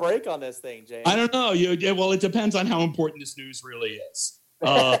are we going to break on this thing, James? I don't know. Well, it depends on how important this news really is.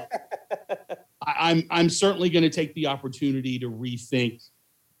 I'm certainly going to take the opportunity to rethink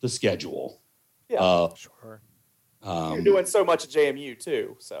the schedule. Yeah, sure. You're doing so much at JMU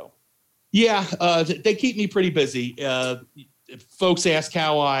too, so. Yeah, they keep me pretty busy. If folks ask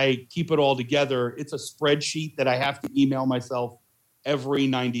how I keep it all together, it's a spreadsheet that I have to email myself every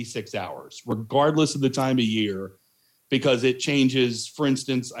 96 hours, regardless of the time of year, because it changes. For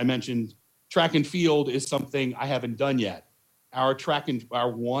instance, I mentioned track and field is something I haven't done yet. Our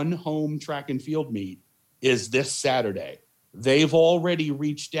one home track and field meet is this Saturday. They've already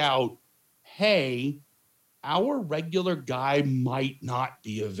reached out. Hey, our regular guy might not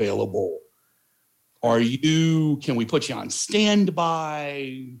be available. Can we put you on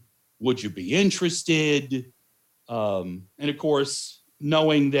standby? Would you be interested? And of course,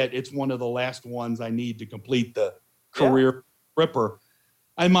 knowing that it's one of the last ones I need to complete the career ripper,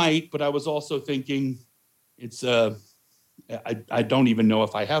 I might, but I was also thinking I don't even know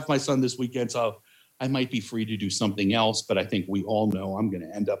if I have my son this weekend, so I might be free to do something else, but I think we all know I'm going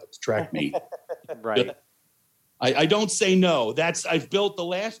to end up at the track meet. Right. I don't say no. I've built the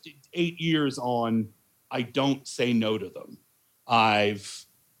last 8 years on, I don't say no to them. I've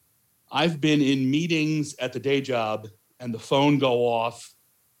been in meetings at the day job and the phone go off,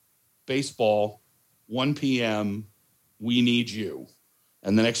 baseball, 1 p.m., we need you.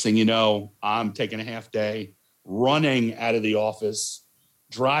 And the next thing you know, I'm taking a half day, running out of the office,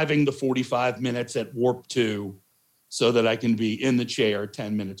 driving the 45 minutes at Warp 2 so that I can be in the chair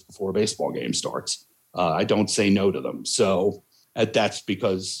 10 minutes before a baseball game starts. I don't say no to them. So that's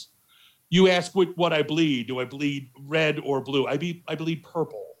because you ask what I bleed. Do I bleed red or blue? I bleed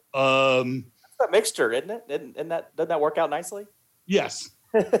purple. That's a mixture, isn't it? Doesn't that work out nicely? Yes.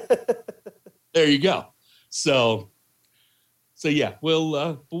 There you go. So yeah,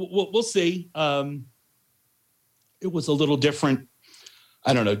 we'll see. It was a little different.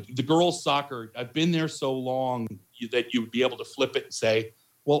 I don't know. The girls' soccer, I've been there so long that you would be able to flip it and say,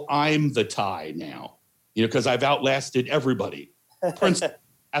 well, I'm the tie now, because I've outlasted everybody.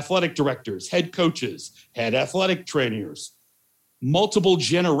 Athletic directors, head coaches, head athletic trainers, multiple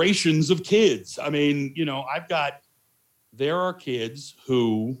generations of kids. I mean, there are kids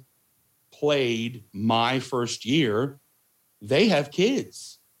who played my first year. They have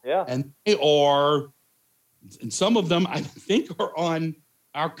kids. Yeah. And some of them, I think, are on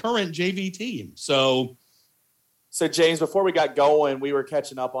our current JV team. So James, before we got going, we were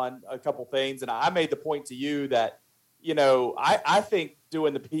catching up on a couple things, and I made the point to you that, I think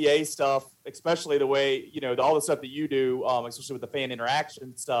doing the PA stuff, especially the way, all the stuff that you do, especially with the fan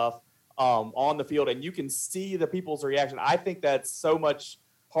interaction stuff on the field, and you can see the people's reaction. I think that's so much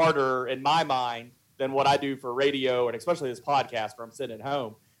harder in my mind than what I do for radio, and especially this podcast where I'm sitting at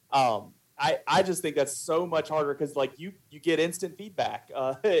home. I just think that's so much harder because, like, you get instant feedback,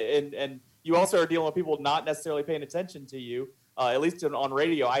 and you also are dealing with people not necessarily paying attention to you. At least on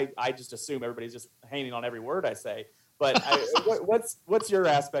radio, I just assume everybody's just hanging on every word I say. But what's your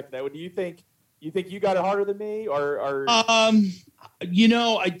aspect of that? Do you think you got it harder than me, or?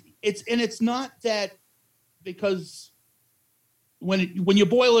 It's not that, because when you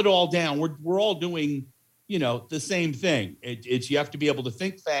boil it all down, we're all doing the same thing. It's you have to be able to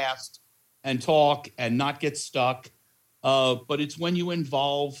think fast and talk and not get stuck. But it's when you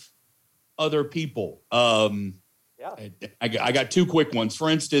involve other people. Yeah. I got two quick ones.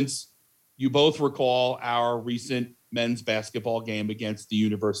 For instance, you both recall our recent men's basketball game against the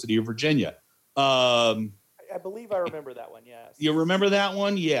University of Virginia. I believe I remember that one. Yes. You remember that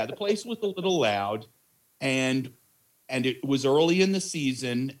one? Yeah. The place was a little loud, and it was early in the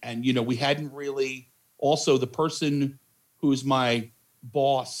season, and we hadn't really. Also, the person who's my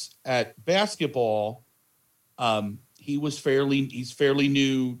boss at basketball, he's fairly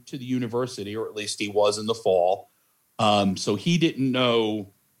new to the university, or at least he was in the fall. So he didn't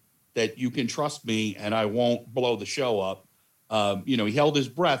know that you can trust me and I won't blow the show up. He held his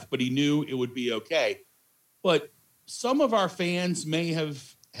breath, but he knew it would be okay. But some of our fans may have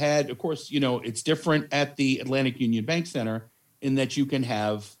had, of course, it's different at the Atlantic Union Bank Center in that you can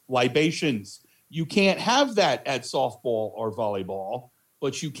have libations. You can't have that at softball or volleyball,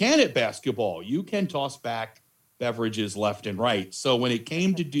 but you can at basketball. You can toss back beverages left and right. So when it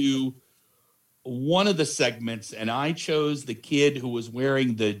came to do one of the segments, and I chose the kid who was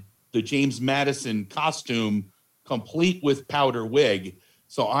wearing the James Madison costume, complete with powder wig.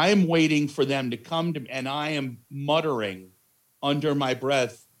 So I'm waiting for them to come to me, and I am muttering under my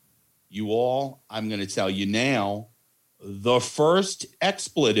breath, you all, I'm going to tell you now, the first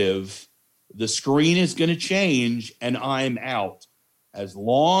expletive, the screen is going to change and I'm out. As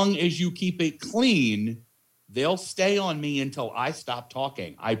long as you keep it clean, they'll stay on me until I stop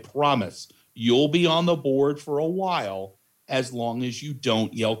talking. I promise. You'll be on the board for a while as long as you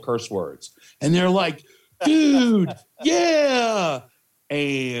don't yell curse words. And they're like, dude, yeah.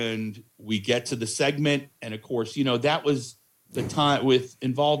 And we get to the segment. And of course, that was the time with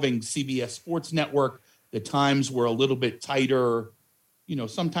involving CBS Sports Network. The times were a little bit tighter.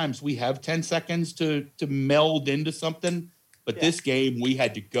 Sometimes we have 10 seconds to meld into something. But This game, we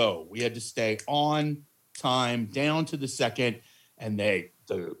had to go. We had to stay on time down to the second. And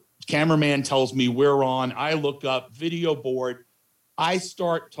the cameraman tells me we're on. I look up, video board. I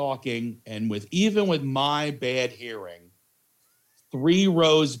start talking. And even with my bad hearing, 3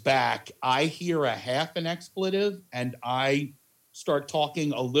 rows back, I hear a half an expletive and I start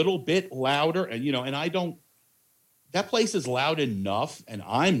talking a little bit louder. And, and I don't, that place is loud enough and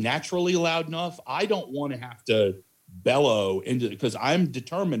I'm naturally loud enough. I don't want to have to bellow because I'm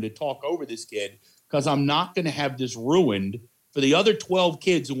determined to talk over this kid because I'm not going to have this ruined for the other 12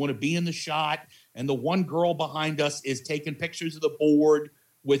 kids who want to be in the shot. And the one girl behind us is taking pictures of the board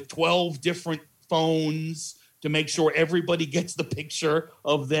with 12 different phones to make sure everybody gets the picture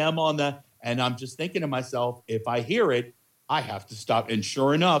of them and I'm just thinking to myself, if I hear it, I have to stop. And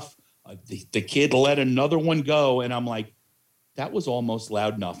sure enough, the kid let another one go. And I'm like, that was almost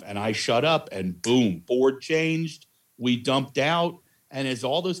loud enough. And I shut up and boom, board changed. We dumped out. And as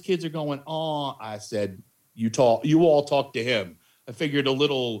all those kids are going, oh, I said, you all talk to him. I figured a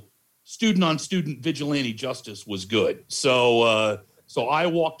little student on student vigilante justice was good. So I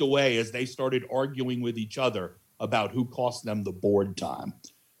walked away as they started arguing with each other about who cost them the board time.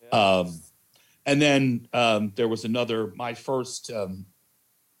 Yeah. And then there was another, my first time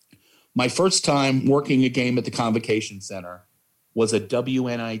working a game at the Convocation Center was a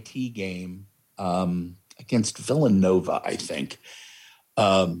WNIT game against Villanova, I think.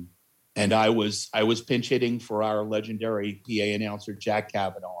 And I was pinch hitting for our legendary PA announcer, Jack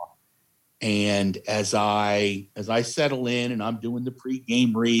Kavanaugh. And as I settle in and I'm doing the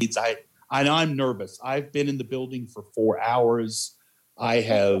pregame reads, I'm nervous. I've been in the building for 4 hours. I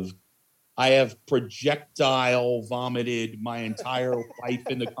have projectile vomited my entire life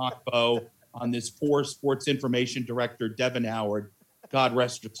in the convo on this poor sports information director, Devin Howard. God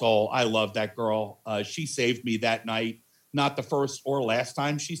rest her soul. I love that girl. She saved me that night. Not the first or last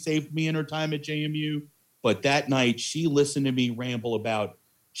time she saved me in her time at JMU, but that night she listened to me ramble about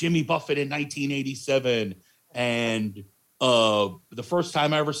Jimmy Buffett in 1987. And the first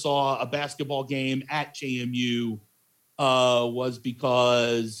time I ever saw a basketball game at JMU was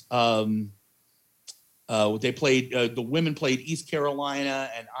because they played, the women played East Carolina,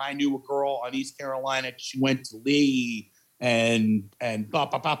 and I knew a girl on East Carolina. She went to Lee and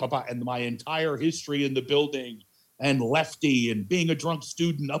my entire history in the building and Lefty and being a drunk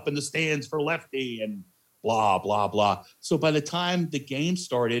student up in the stands for Lefty and blah, blah, blah. So by the time the game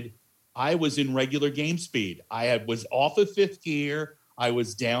started, I was in regular game speed. Was off of fifth gear. I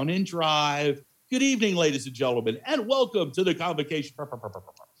was down in drive. Good evening, ladies and gentlemen, and welcome to the convocation.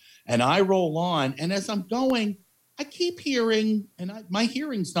 And I roll on, and as I'm going, I keep hearing, and my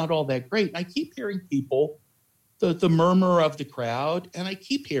hearing's not all that great. I keep hearing people, the murmur of the crowd, and I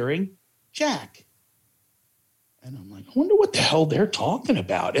keep hearing Jack. And I'm like, I wonder what the hell they're talking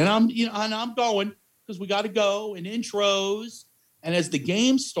about. And I'm going because we got to go and intros. And as the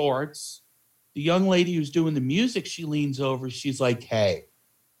game starts, the young lady who's doing the music, she leans over. She's like, hey,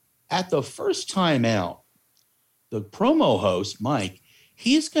 at the first time out, the promo host, Mike,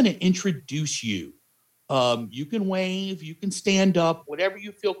 he's going to introduce you. You can wave, you can stand up, whatever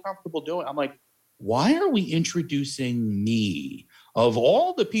you feel comfortable doing. I'm like, why are we introducing me? Of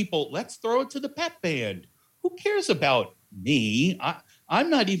all the people, let's throw it to the pep band. Who cares about me? I'm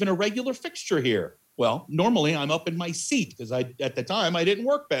not even a regular fixture here. Well, normally I'm up in my seat because at the time I didn't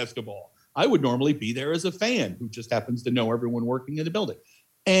work basketball. I would normally be there as a fan who just happens to know everyone working in the building.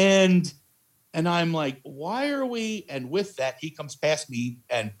 And I'm like, why are we? And with that, he comes past me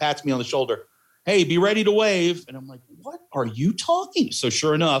and pats me on the shoulder. Hey, be ready to wave. And I'm like, what are you talking? So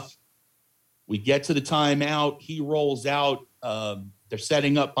sure enough, we get to the timeout. He rolls out. They're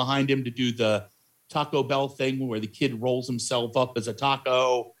setting up behind him to do the Taco Bell thing where the kid rolls himself up as a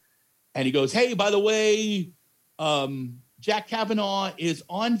taco. And he goes, hey, by the way, Jack Kavanaugh is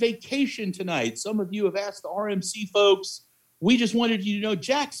on vacation tonight. Some of you have asked the RMC folks. We just wanted you to know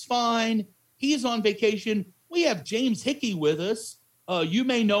Jack's fine. He's on vacation. We have James Hickey with us. You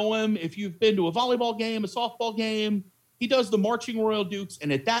may know him if you've been to a volleyball game, a softball game. He does the Marching Royal Dukes.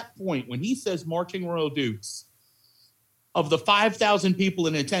 And at that point, when he says Marching Royal Dukes, of the 5,000 people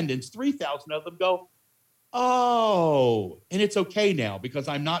in attendance, 3,000 of them go, oh, and it's okay now because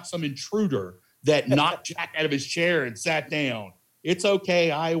I'm not some intruder that knocked Jack out of his chair and sat down. It's okay.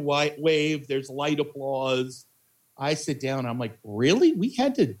 I wave. There's light applause. I sit down. I'm like, really? We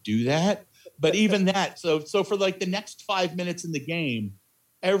had to do that? But even that. So for like the next 5 minutes in the game,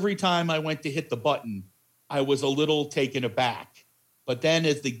 every time I went to hit the button, I was a little taken aback. But then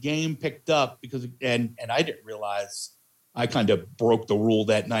as the game picked up, because and I didn't realize I kind of broke the rule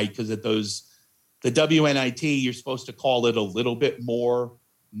that night because at the WNIT, you're supposed to call it a little bit more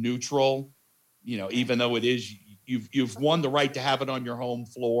neutral, even though it is, you've won the right to have it on your home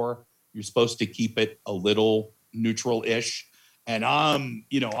floor. You're supposed to keep it a little neutral-ish. And I'm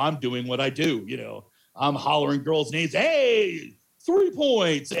doing what I do, I'm hollering girls' names. Hey, 3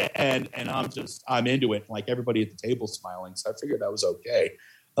 points. And I'm into it. Like everybody at the table smiling. So I figured that was okay.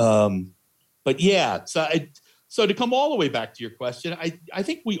 But yeah, so to come all the way back to your question, I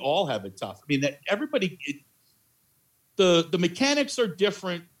think we all have it tough. I mean, that everybody, the mechanics are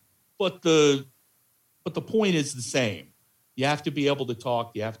different, but the point is the same. You have to be able to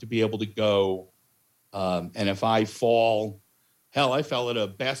talk. You have to be able to go. And if I fall, hell, I fell at a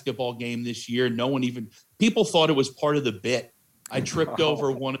basketball game this year. People thought it was part of the bit. I tripped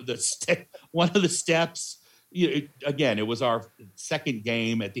over one of the steps. Again, it was our second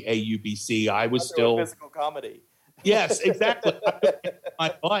game at the AUBC. I was still physical comedy. Yes, exactly.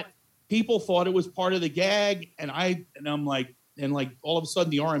 But people thought it was part of the gag, and I'm like, all of a sudden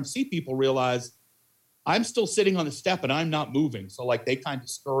the RMC people realize I'm still sitting on the step and I'm not moving. So like they kind of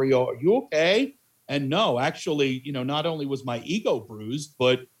scurry over. Are you okay? And no, actually, not only was my ego bruised,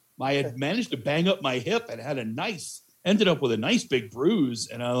 but I had managed to bang up my hip and ended up with a nice big bruise.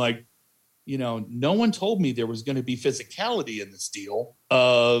 And I'm like, no one told me there was going to be physicality in this deal.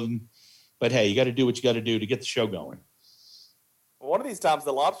 But hey, you got to do what you got to do to get the show going. One of these times,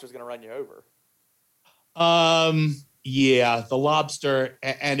 the lobster's going to run you over. Yeah, the lobster,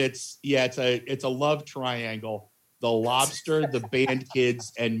 and it's a love triangle. The lobster, the band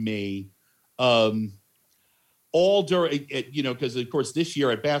kids, and me. All during it, because of course this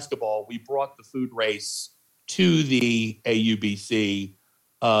year at basketball we brought the food race to the AUBC,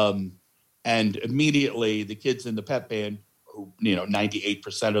 and immediately the kids in the pep band, who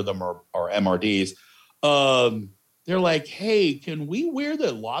 98% of them are MRDs, they're like, "Hey, can we wear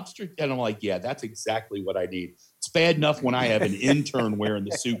the lobster?" And I'm like, "Yeah, that's exactly what I need. It's bad enough when I have an intern wearing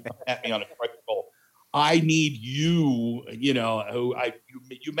the suit at me on a tricycle. I need you, you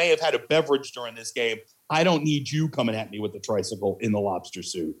may have had a beverage during this game. I don't need you coming at me with the tricycle in the lobster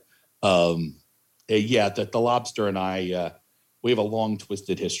suit." The lobster and I, we have a long,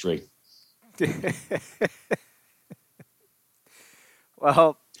 twisted history.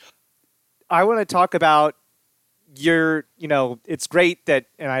 Well, I want to talk about it's great that,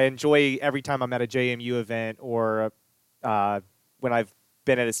 and I enjoy every time I'm at a JMU event or when I've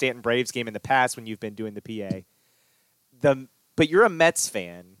been at a Stanton Braves game in the past when you've been doing the PA. But you're a Mets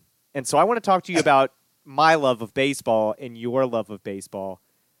fan, and so I want to talk to you about my love of baseball and your love of baseball.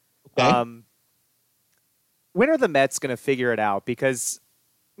 Okay. When are the Mets going to figure it out? Because,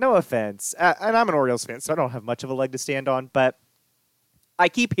 no offense, and I'm an Orioles fan, so I don't have much of a leg to stand on, but I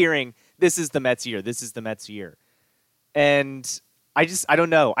keep hearing, this is the Mets year, this is the Mets year. And I don't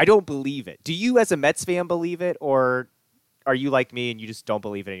know. I don't believe it. Do you as a Mets fan believe it, or are you like me and you just don't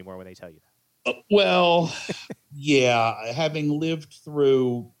believe it anymore when they tell you that? Well, yeah, having lived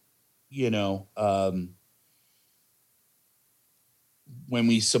through, when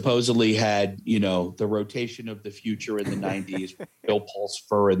we supposedly had, the rotation of the future in the 90s, Bill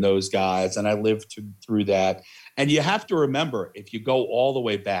Pulsfer and those guys, and I lived through that. And you have to remember, if you go all the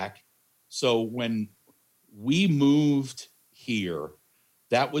way back, so when we moved here,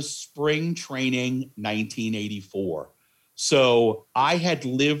 that was spring training 1984. So I had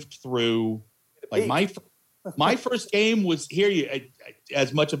lived through, like, my first game was here.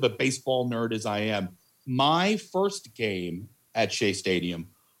 As much of a baseball nerd as I am, my first game at Shea Stadium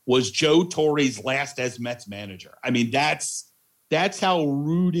was Joe Torre's last as Mets manager. I mean, that's how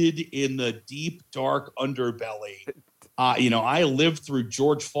rooted in the deep, dark underbelly. I lived through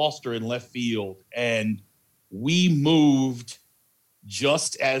George Foster in left field, and we moved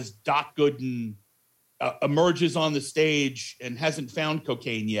just as Doc Gooden emerges on the stage and hasn't found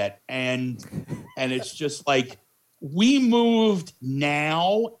cocaine yet. And it's just like, we moved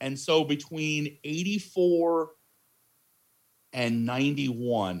now. And so between 84 and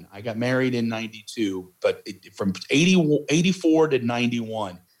 91, I got married in 92, but from 84 to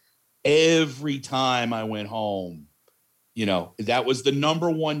 91, every time I went home, that was the number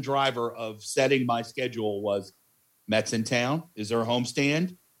one driver of setting my schedule was, Mets in town. Is there a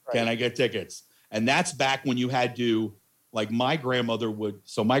homestand? Right. Can I get tickets? And that's back when you had to, like, my grandmother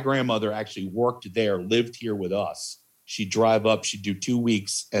actually worked there, lived here with us. She'd drive up, she'd do 2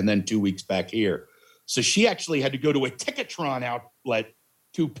 weeks and then 2 weeks back here. So she actually had to go to a Ticketron outlet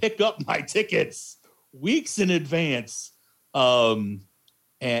to pick up my tickets weeks in advance. And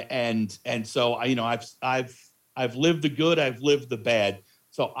so I've lived the good, I've lived the bad.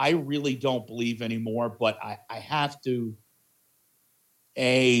 So I really don't believe anymore, but I have to.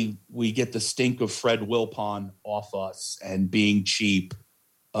 We get the stink of Fred Wilpon off us and being cheap,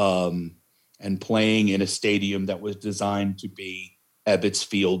 and playing in a stadium that was designed to be Ebbets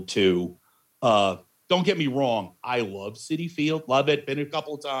Field too. Don't get me wrong, I love Citi Field, love it, been a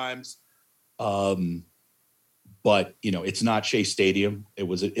couple of times, but it's not Shea Stadium. It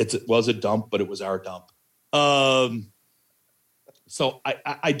was a dump, but it was our dump. So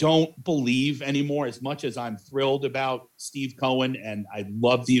I don't believe anymore, as much as I'm thrilled about Steve Cohen and I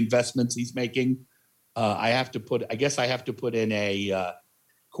love the investments he's making. I have to put in a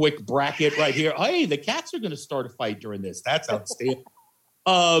quick bracket right here. Hey, the Cats are going to start a fight during this. That's outstanding.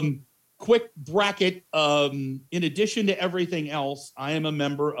 Quick bracket. In addition to everything else, I am a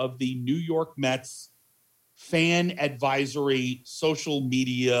member of the New York Mets fan advisory social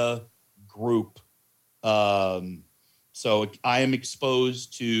media group. So I am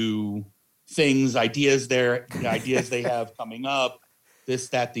exposed to things, ideas they have coming up, this,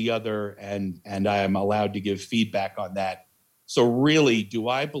 that, the other, and I am allowed to give feedback on that. So really, do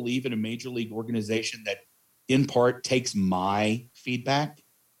I believe in a major league organization that in part takes my feedback?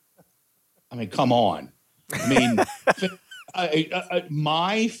 I mean, come on. I mean,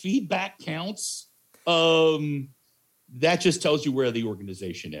 my feedback counts. That just tells you where the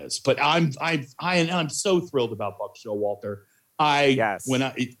organization is. But I'm so thrilled about Buck Showalter.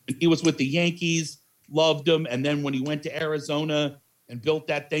 When he was with the Yankees, loved him, and then when he went to Arizona and built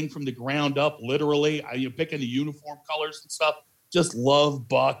that thing from the ground up, literally. You're picking the uniform colors and stuff. Just love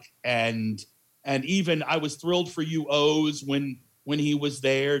Buck. And even I was thrilled for you O's when he was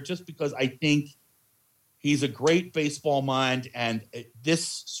there, just because I think he's a great baseball mind. And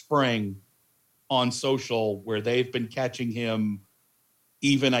this spring on social, where they've been catching him,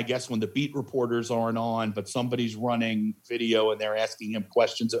 even I guess when the beat reporters aren't on, but somebody's running video and they're asking him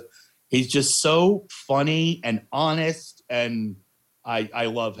questions. He's just so funny and honest, and I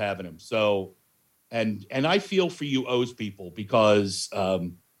love having him. So, and I feel for you O's people, because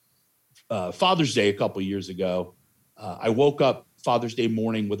Father's Day a couple years ago, I woke up Father's Day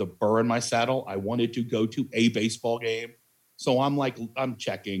morning with a burr in my saddle. I wanted to go to a baseball game. So I'm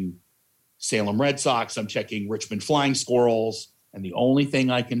checking Salem Red Sox, I'm checking Richmond Flying Squirrels, and the only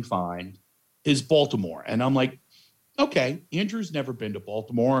thing I can find is Baltimore. And I'm like, okay, Andrew's never been to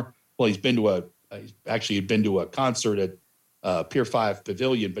Baltimore. Well, he's been to he'd been to a concert at Pier 5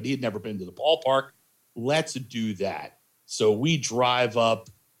 Pavilion, but he had never been to the ballpark. Let's do that. So we drive up.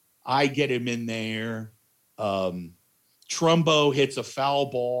 I get him in there. Trumbo hits a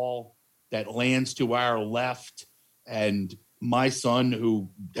foul ball that lands to our left. And my son, who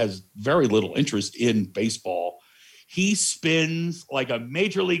has very little interest in baseball, he spins like a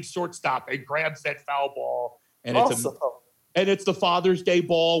major league shortstop and grabs that foul ball. And Awesome. it's the Father's Day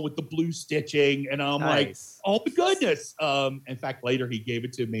ball with the blue stitching. And I'm like, oh my goodness. In fact, later he gave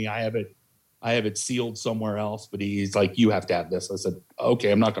it to me. I have it sealed somewhere else, but he's like, you have to have this. I said,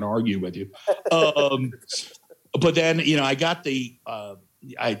 okay, I'm not going to argue with you. But then, I got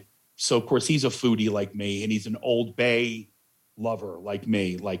so of course he's a foodie like me, and he's an Old Bay lover like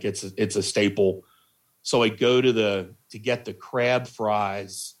me. Like it's a staple. So I go to get the crab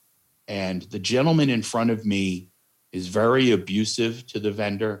fries, and the gentleman in front of me is very abusive to the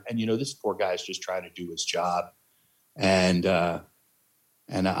vendor. And, this poor guy's just trying to do his job. And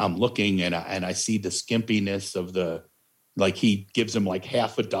I'm looking and I see the skimpiness of he gives him like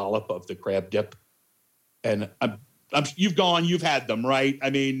half a dollop of the crab dip. And you've had them, right? I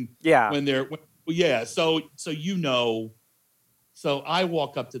mean, yeah, So So I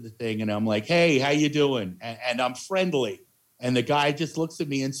walk up to the thing and I'm like, hey, how you doing? And I'm friendly. And the guy just looks at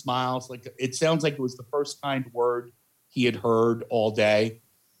me and smiles. Like, it sounds like it was the first kind word he had heard all day.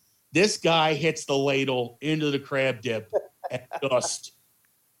 This guy hits the ladle into the crab dip and just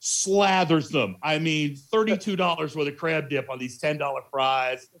slathers them. I mean, $32 worth of crab dip on these $10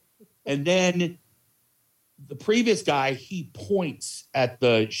 fries. And then the previous guy, he points at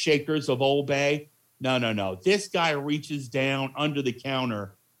the shakers of Old Bay. No. This guy reaches down under the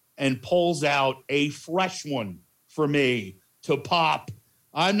counter and pulls out a fresh one for me to pop.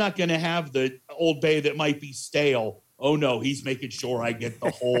 I'm not going to have the Old Bay that might be stale. Oh, no, he's making sure I get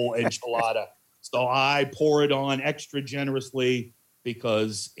the whole enchilada. So I pour it on extra generously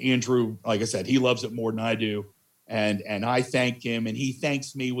because Andrew, like I said, he loves it more than I do. And I thank him, and he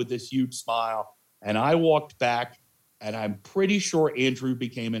thanks me with this huge smile. And I walked back, and I'm pretty sure Andrew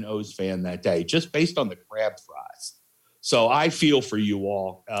became an O's fan that day, just based on the crab fries. So I feel for you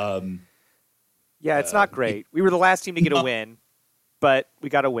all. Yeah, it's not great. We were the last team to get a win, but we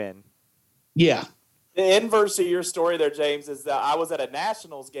got a win. Yeah. The inverse of your story there, James, is that I was at a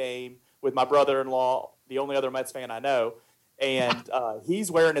Nationals game with my brother-in-law, the only other Mets fan I know, and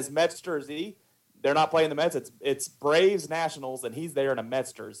he's wearing his Mets jersey. They're not playing the Mets. It's Braves Nationals, and he's there in a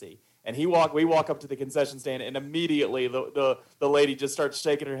Mets jersey. And we walk up to the concession stand, and immediately the lady just starts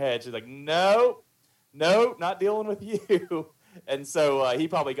shaking her head. She's like, no, not dealing with you. And so he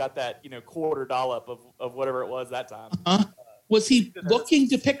probably got that quarter dollop of whatever it was that time. Was he looking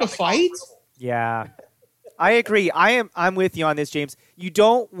to pick a fight? Yeah, I agree. I'm with you on this, James. You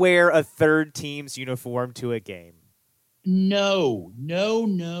don't wear a third team's uniform to a game. No.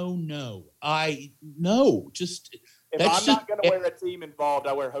 Just if I'm not going to wear a team involved,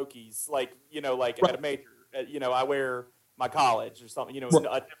 I wear Hokies. Like right. At a major. I wear my college or something. It's a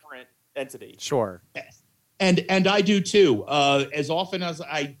different entity. Sure. And I do too. As often as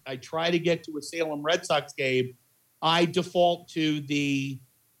I try to get to a Salem Red Sox game, I default to the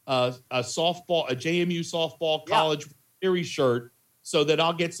a JMU softball college series shirt so that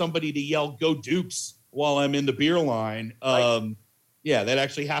I'll get somebody to yell "Go Dukes" while I'm in the beer line. Right. Yeah, that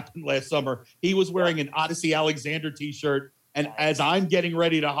actually happened last summer. He was wearing an Odyssey Alexander T-shirt, and as I'm getting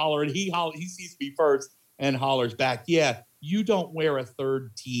ready to holler, and he sees me first and hollers back, "Yeah, you don't wear a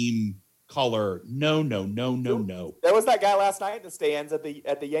third team color. No. There was that guy last night in the stands at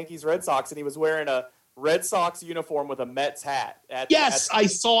the Yankees Red Sox, and he was wearing a Red Sox uniform with a Mets hat. I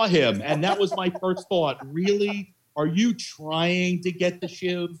saw him, and that was my first thought. Really? Are you trying to get the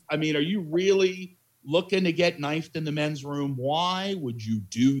shiv? I mean, are you really looking to get knifed in the men's room. Why would you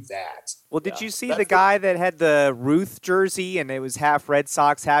do that? Well, did you see the guy that had the Ruth jersey and it was half Red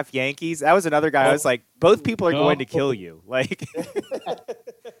Sox, half Yankees? That was another guy. I was like, both people are going to kill you. Like,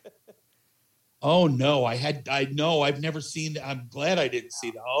 oh no, I've never seen that. I'm glad I didn't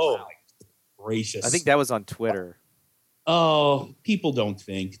see that. Oh my gracious. I think that was on Twitter. Oh, people don't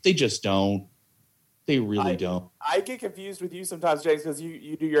think. They just don't. They really don't. I get confused with you sometimes, James, because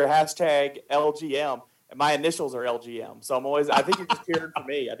you do your hashtag LGM, and my initials are LGM. So I think you're just cheering for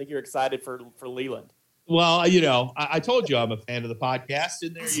me. I think you're excited for Leland. Well, I told you I'm a fan of the podcast,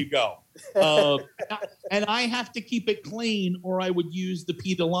 and there you go. And I have to keep it clean, or I would use the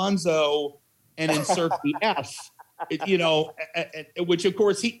Pete Alonso and insert the F. Which of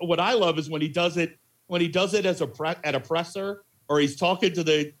course what I love is when he does it as at a presser, or he's talking to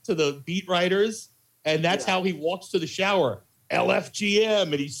the beat writers, and that's how he walks to the shower. LFGM,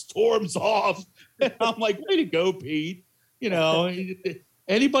 and he storms off. And I'm like, way to go, Pete.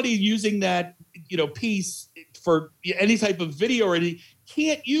 Anybody using that piece for any type of video or anything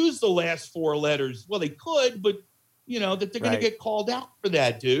can't use the last four letters. Well, they could, but that they're going to get called out for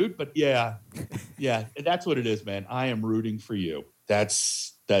that, dude. But yeah, that's what it is, man. I am rooting for you.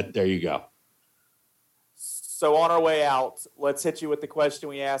 That's that. There you go. So on our way out, let's hit you with the question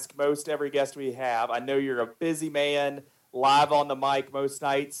we ask most every guest we have. I know you're a busy man, live on the mic most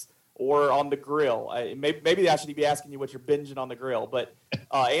nights or on the grill. Maybe I should be asking you what you're binging on the grill, but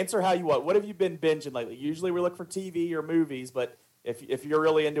answer how you want. What have you been binging lately? Usually we look for TV or movies, but if you're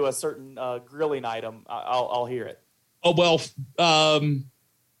really into a certain grilling item, I'll hear it. Oh,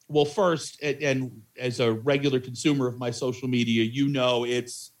 well, first, and as a regular consumer of my social media,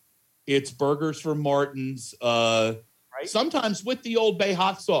 it's burgers from Martin's, right? Sometimes with the Old Bay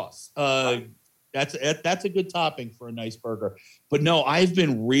hot sauce. Right. That's a good topping for a nice burger. But no, I've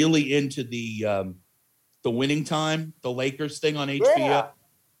been really into the Winning Time, the Lakers thing on HBO. Yeah,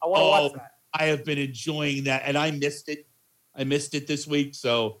 I want to watch that. I have been enjoying that, and I missed it. This week,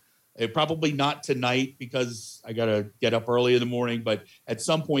 so probably not tonight because I got to get up early in the morning. But at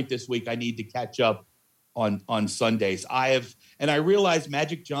some point this week, I need to catch up on Sundays. I realize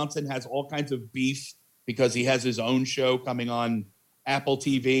Magic Johnson has all kinds of beef because he has his own show coming on Apple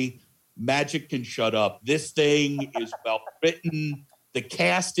TV. Magic can shut up. This thing is well written. The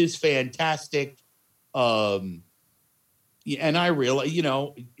cast is fantastic. And I realize,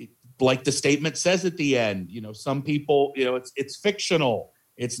 like the statement says at the end, some people, it's fictional.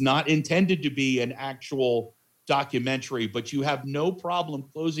 It's not intended to be an actual documentary, but you have no problem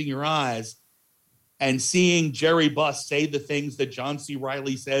closing your eyes and seeing Jerry Buss say the things that John C.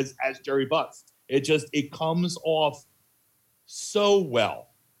 Reilly says as Jerry Buss. It comes off so well.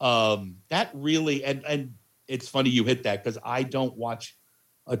 That really, and it's funny you hit that because I don't watch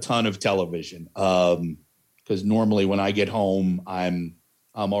a ton of television. Because normally when I get home, I'm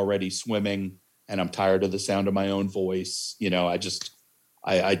already swimming and I'm tired of the sound of my own voice.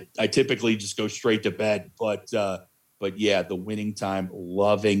 I typically just go straight to bed, but yeah, the Winning Time,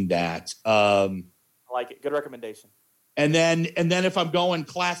 loving that. I like it. Good recommendation. And then if I'm going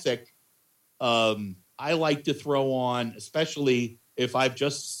classic, I like to throw on, especially if I've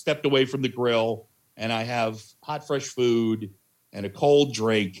just stepped away from the grill and I have hot, fresh food and a cold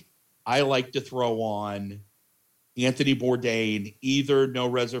drink, I like to throw on Anthony Bourdain, either No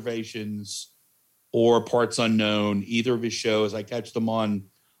Reservations or Parts Unknown, either of his shows. I catch them on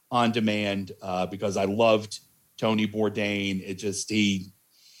demand because I loved Tony Bourdain.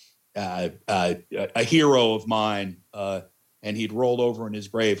 A hero of mine, and he'd rolled over in his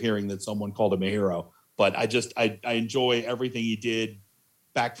grave hearing that someone called him a hero. But I enjoy everything he did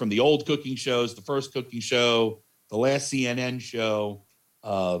back from the old cooking shows, the first cooking show, the last CNN show.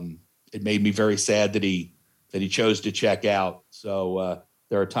 It made me very sad that he chose to check out. So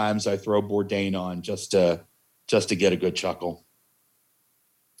there are times I throw Bourdain on just to get a good chuckle.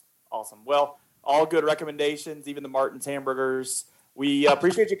 Awesome. Well, all good recommendations, even the Martin's hamburgers. We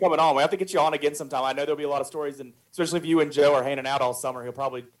appreciate you coming on. We have to get you on again sometime. I know there'll be a lot of stories, and especially if you and Joe are hanging out all summer, you'll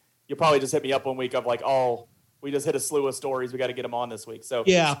probably just hit me up one week of like, oh, we just hit a slew of stories. We got to get them on this week. So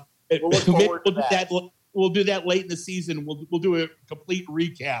yeah, we'll look forward to that. We'll do that late in the season. We'll do a complete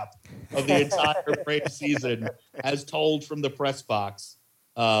recap of the entire Braves season as told from the press box.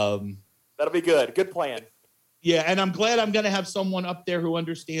 That'll be good. Good plan. Yeah, and I'm glad I'm going to have someone up there who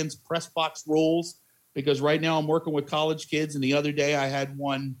understands press box rules, because right now I'm working with college kids, and the other day I had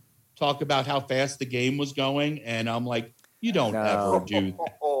one talk about how fast the game was going, and I'm like, you don't ever do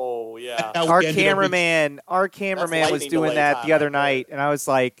that. Oh, yeah. Our cameraman was doing that the other night, and I was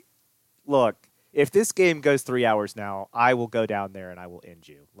like, look, if this game goes 3 hours now, I will go down there and I will end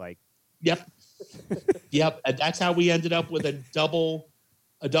you. Like, Yep. Yep. And that's how we ended up with a double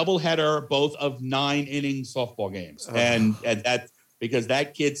header, both of 9-inning softball games. And that because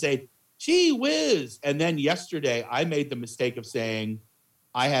that kid said, gee whiz. And then yesterday I made the mistake of saying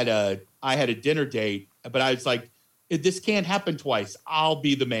I had a dinner date, but I was like, this can't happen twice. I'll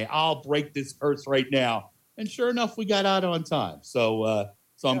be the man. I'll break this curse right now. And sure enough, we got out on time. So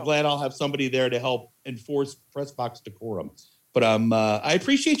I'm glad I'll have somebody there to help enforce press box decorum. But I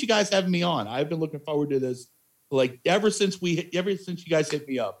appreciate you guys having me on. I've been looking forward to this. Like ever since you guys hit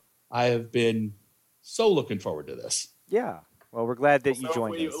me up, I have been so looking forward to this. Yeah. Well, we're glad that you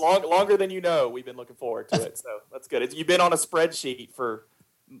joined us. Longer than you know, we've been looking forward to it. So that's good. You've been on a spreadsheet for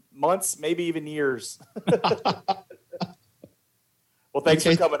months, maybe even years. Well, thanks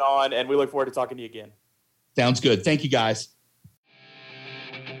for coming on, and we look forward to talking to you again. Sounds good. Thank you, guys.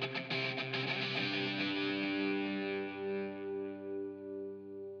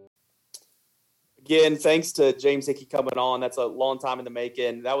 Again, thanks to James Hickey coming on. That's a long time in the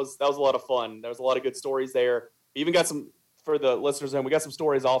making. That was a lot of fun. There was a lot of good stories there. We even got some, for the listeners, and we got some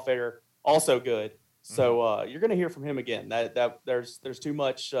stories off air, also good. So you're going to hear from him again. That there's too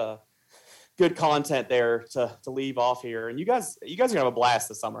much good content there to leave off here. And you guys are going to have a blast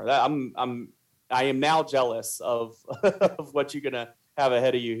this summer. I am now jealous of of what you're going to have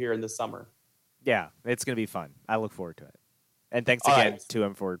ahead of you here in the summer. Yeah, it's going to be fun. I look forward to it. And thanks again to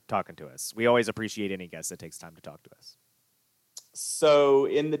him for talking to us. We always appreciate any guest that takes time to talk to us. So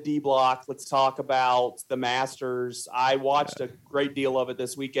in the D block, let's talk about the Masters. I watched a great deal of it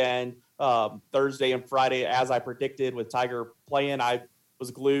this weekend, Thursday and Friday, as I predicted with Tiger playing. I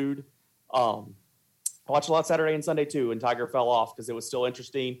was glued. I watched a lot Saturday and Sunday too, and Tiger fell off because it was still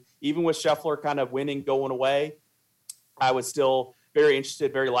interesting. Even with Scheffler kind of winning, going away, I was still very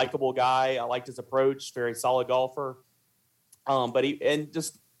interested, very likable guy. I liked his approach, very solid golfer. I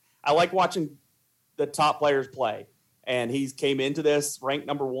like watching the top players play. And he came into this ranked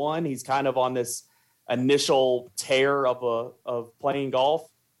number one. He's kind of on this initial tear of playing golf.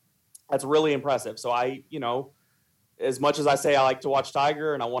 That's really impressive. So as much as I say I like to watch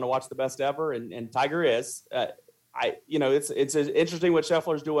Tiger and I want to watch the best ever, and Tiger is, it's interesting what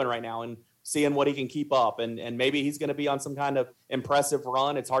Scheffler's doing right now and seeing what he can keep up. And maybe he's going to be on some kind of impressive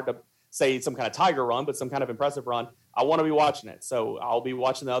run. It's hard to say some kind of Tiger run, but some kind of impressive run. I want to be watching it. So I'll be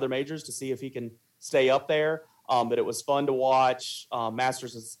watching the other majors to see if he can stay up there. But it was fun to watch.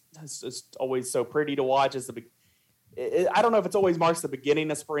 Masters is just always so pretty to watch. I don't know if it's always marks the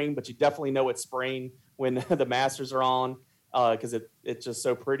beginning of spring, but you definitely know it's spring when the Masters are on because it's just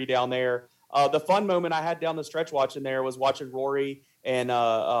so pretty down there. The fun moment I had down the stretch watching there was watching Rory and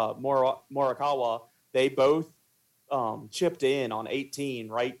Morikawa. They both chipped in on 18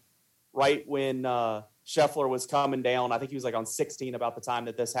 right when Scheffler was coming down. I think he was like on 16 about the time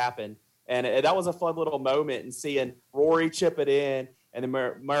that this happened. And that was a fun little moment, and seeing Rory chip it in, and then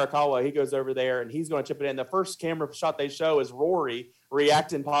Morikawa, he goes over there, and he's going to chip it in. The first camera shot they show is Rory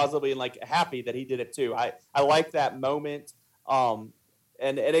reacting positively and like happy that he did it too. I like that moment, and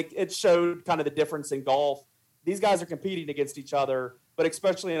it showed kind of the difference in golf. These guys are competing against each other, but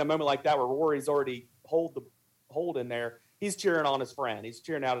especially in a moment like that where Rory's already hold in there, he's cheering on his friend. He's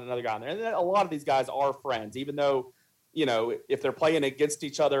cheering out another guy in there. And a lot of these guys are friends, even though, if they're playing against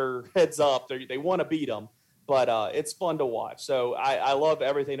each other heads up, they want to beat them, but it's fun to watch. So I love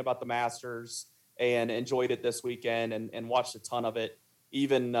everything about the Masters and enjoyed it this weekend and watched a ton of it.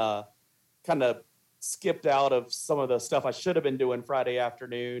 Even kind of skipped out of some of the stuff I should have been doing Friday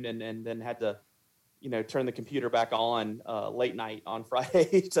afternoon and then had to, turn the computer back on late night on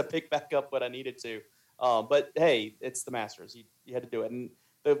Friday to pick back up what I needed to. But hey, it's the Masters. You had to do it. And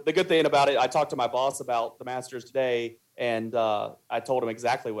the good thing about it, I talked to my boss about the Masters today, and I told him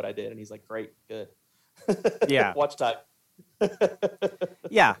exactly what I did, and he's like, "Great, good, yeah, watch time."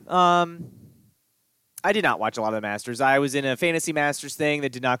 Yeah, I did not watch a lot of the Masters. I was in a fantasy Masters thing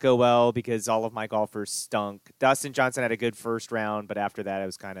that did not go well because all of my golfers stunk. Dustin Johnson had a good first round, but after that, it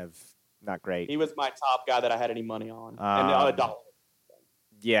was kind of not great. He was my top guy that I had any money on, and on a dollar.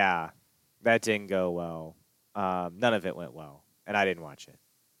 Yeah, that didn't go well. None of it went well, and I didn't watch it.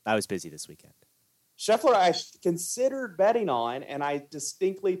 I was busy this weekend. Scheffler, I considered betting on, and I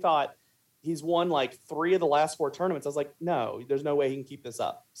distinctly thought he's won like 3 of the last 4 tournaments. I was like, no, there's no way he can keep this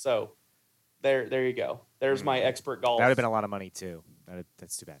up. So there you go. There's my expert golf. That would have been a lot of money too.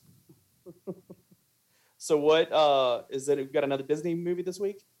 That's too bad. So what is it? We've got another Disney movie this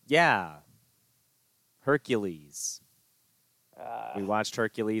week? Yeah. Hercules. We watched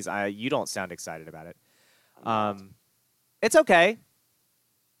Hercules. You don't sound excited about it. It's okay.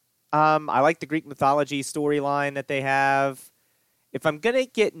 I like the Greek mythology storyline that they have. if I'm gonna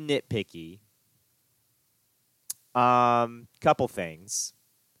get nitpicky, couple things,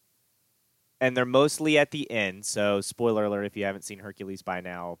 and they're mostly at the end. So, spoiler alert: if you haven't seen Hercules by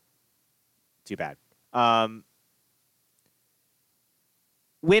now, too bad.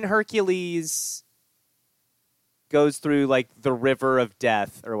 When Hercules goes through like the river of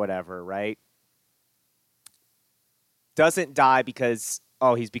death or whatever, right? Doesn't die because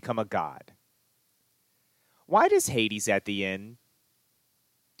he's become a god. Why does Hades at the end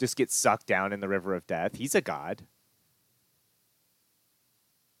just get sucked down in the river of death? He's a god.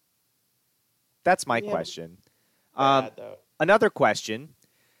 That's my question. Another question.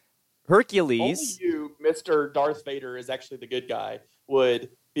 Hercules. Only you, Mr. Darth Vader, is actually the good guy, would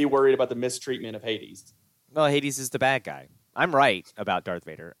be worried about the mistreatment of Hades. Well, Hades is the bad guy. I'm right about Darth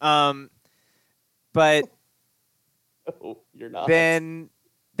Vader. But Oh, you're not. Then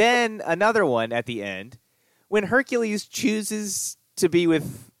another one at the end. When Hercules chooses to be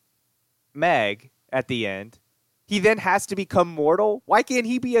with Meg at the end, he then has to become mortal? Why can't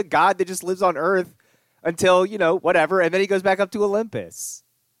he be a god that just lives on Earth until, whatever, and then he goes back up to Olympus?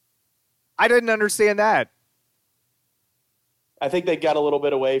 I didn't understand that. I think they got a little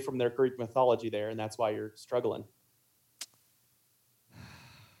bit away from their Greek mythology there, and that's why you're struggling.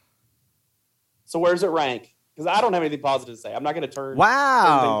 So where's it rank? Because I don't have anything positive to say. I'm not going to turn.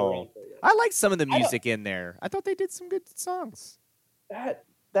 Wow. I like some of the music in there. I thought they did some good songs.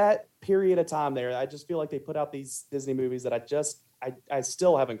 That period of time there, I just feel like they put out these Disney movies that I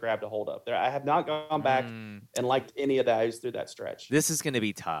still haven't grabbed a hold of. I have not gone back and liked any of those through that stretch. This is going to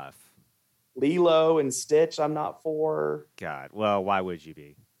be tough. Lilo and Stitch, I'm not for. God, well, why would you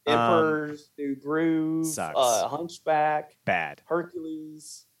be? Emperor's New Groove, sucks. Hunchback, bad.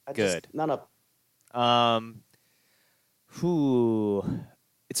 Hercules, good. None of.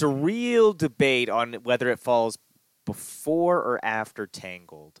 It's a real debate on whether it falls before or after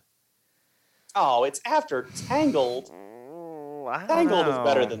Tangled. Oh, it's after Tangled. Tangled is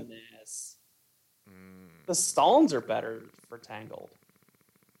better than this. The songs are better for Tangled.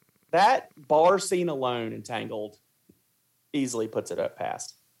 That bar scene alone in Tangled easily puts it up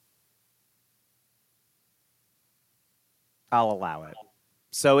past. I'll allow it.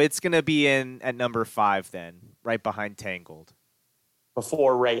 So it's going to be at number 5 then, right behind Tangled.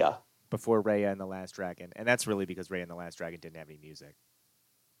 Before Raya. Before Raya and the Last Dragon. And that's really because Raya and the Last Dragon didn't have any music.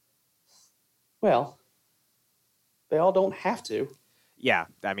 Well, they all don't have to. Yeah,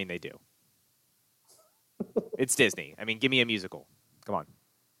 I mean, they do. It's Disney. I mean, give me a musical. Come on.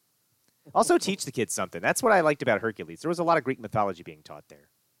 Also teach the kids something. That's what I liked about Hercules. There was a lot of Greek mythology being taught there.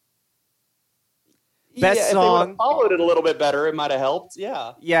 Best If song. they would have followed it a little bit better, it might have helped.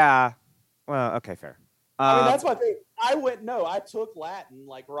 Yeah. Yeah. Well, okay, fair. I mean, that's my thing. I took Latin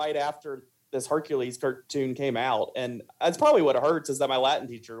like right after this Hercules cartoon came out, and that's probably what hurts is that my Latin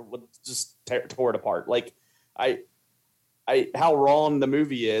teacher would just tore it apart. Like, how wrong the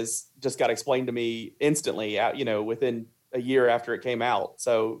movie is just got explained to me instantly. Within a year after it came out.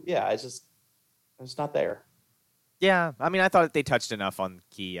 So yeah, it's not there. Yeah, I mean, I thought they touched enough on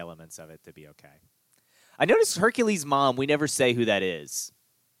key elements of it to be okay. I noticed Hercules' mom. We never say who that is.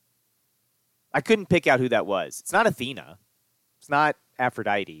 I couldn't pick out who that was. It's not Athena. It's not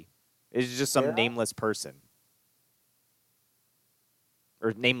Aphrodite. It's just some nameless person.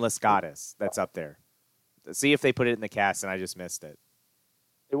 Or nameless goddess that's up there. See if they put it in the cast and I just missed it.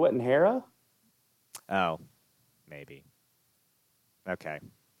 It wasn't Hera? Oh, maybe. Okay.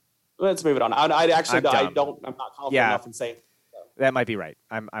 Let's move it on. I'm not confident Yeah. enough in saying so. That might be right.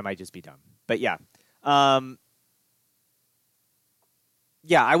 I might just be dumb. But yeah.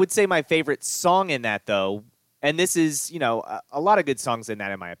 Yeah, I would say my favorite song in that, though, and this is, a lot of good songs in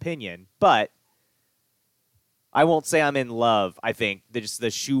that, in my opinion, but I won't say I'm in love. I think the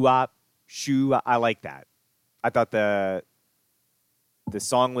shoo-wop, I like that. I thought the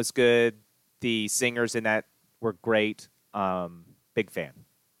song was good. The singers in that were great. Big fan.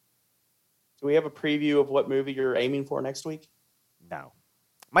 Do we have a preview of what movie you're aiming for next week? No.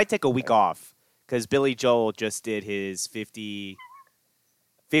 Might take a week off because Billy Joel just did his 50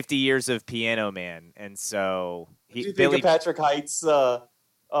 years of Piano Man, and so What do you think of Patrick Height's Bruce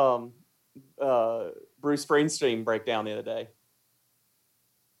Springsteen breakdown the other day?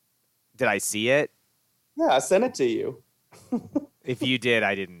 Did I see it? Yeah, I sent it to you. If you did,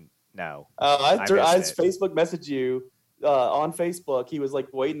 I didn't know. I missed it. Facebook messaged you on Facebook. He was like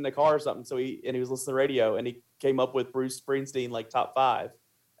waiting in the car or something, so he was listening to the radio, and he came up with Bruce Springsteen like top 5,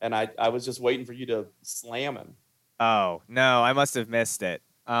 and I was just waiting for you to slam him. Oh no, I must have missed it.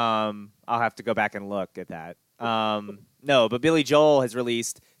 I'll have to go back and look at that. No, but Billy Joel has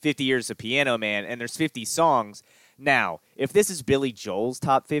released 50 Years of Piano Man, and there's 50 songs. Now, if this is Billy Joel's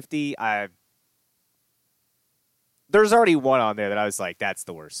top 50, there's already one on there that I was like, that's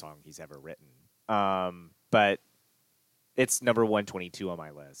the worst song he's ever written. But it's number 122 on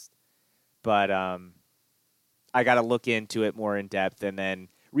my list. But I got to look into it more in depth and then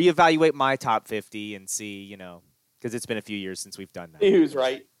reevaluate my top 50 and see, because it's been a few years since we've done that. See who's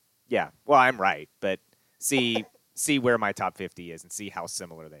right. Yeah, well, I'm right, but see where my top 50 is and see how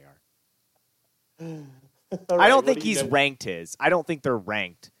similar they are. I don't think he's ranked his. I don't think they're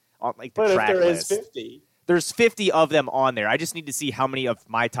ranked on the track if there list. is 50. There's 50 of them on there. I just need to see how many of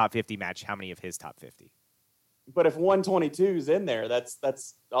my top 50 match how many of his top 50. But if 122 is in there, that's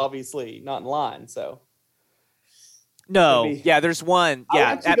obviously not in line. So no, there's one.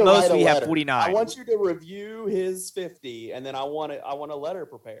 Yeah, at most we have 49. I want you to review his 50, and then I want a letter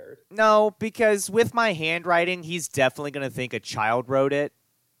prepared. No, because with my handwriting, he's definitely going to think a child wrote it,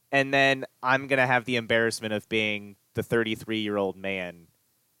 and then I'm going to have the embarrassment of being the 33-year-old man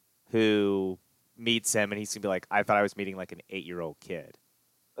who meets him, and he's going to be like, I thought I was meeting like an 8-year-old kid.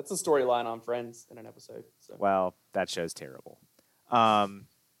 That's a storyline on Friends in an episode. So. Well, that show's terrible.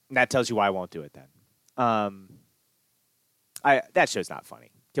 That tells you why I won't do it then. That show's not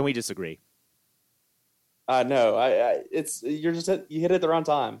funny. Can we disagree? No, you hit it at the wrong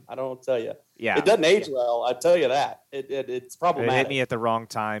time. I don't tell you. Yeah, it doesn't age well. I tell you that. It's problematic. It hit me at the wrong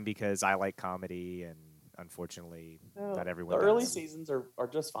time because I like comedy, and unfortunately, not everyone. The early seasons are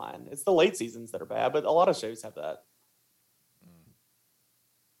just fine. It's the late seasons that are bad, but a lot of shows have that.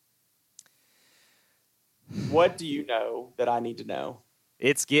 What do you know that I need to know?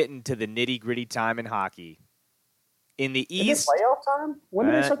 It's getting to the nitty-gritty time in hockey. In the East, playoff time? When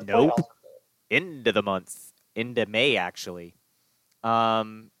do they start the nope. playoffs? Into the month, into May actually.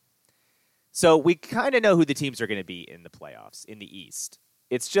 So we kind of know who the teams are going to be in the playoffs in the East.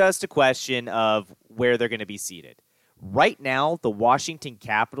 It's just a question of where they're going to be seated. Right now, the Washington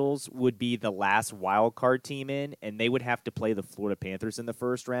Capitals would be the last wild card team in, and they would have to play the Florida Panthers in the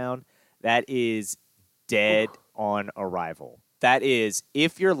first round. That is dead on arrival. That is,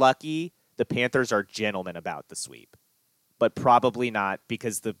 if you're lucky, the Panthers are gentlemen about the sweep. But probably not,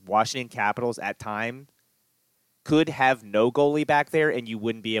 because the Washington Capitals at time could have no goalie back there, and you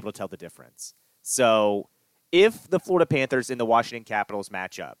wouldn't be able to tell the difference. So if the Florida Panthers and the Washington Capitals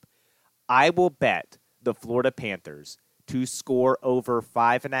match up, I will bet the Florida Panthers to score over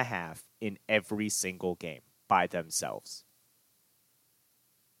 5.5 in every single game by themselves.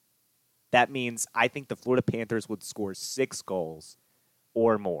 That means I think the Florida Panthers would score 6 goals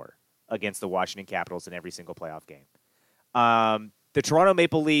or more against the Washington Capitals in every single playoff game. The Toronto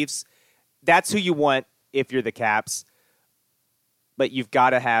Maple Leafs, that's who you want if you're the Caps. But you've got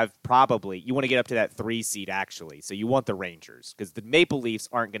to have you want to get up to that 3 seed, actually. So you want the Rangers, because the Maple Leafs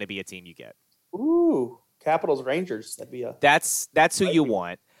aren't going to be a team you get. Ooh, Capitals Rangers. That'd be That's who you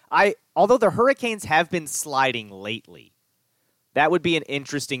want. Although the Hurricanes have been sliding lately, that would be an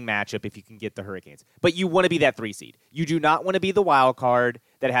interesting matchup if you can get the Hurricanes. But you want to be that 3 seed. You do not want to be the wild card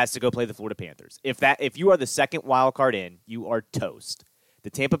that has to go play the Florida Panthers. If you are the second wild card in, you are toast. The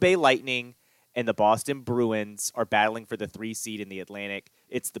Tampa Bay Lightning and the Boston Bruins are battling for the 3 seed in the Atlantic.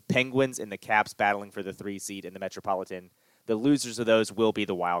 It's the Penguins and the Caps battling for the 3 seed in the Metropolitan. The losers of those will be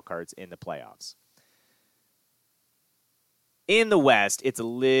the wild cards in the playoffs. In the West, it's a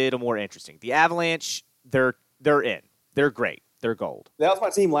little more interesting. The Avalanche, they're in. They're great. They're gold. That was my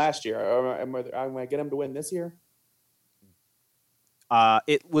team last year. Am I going to get them to win this year?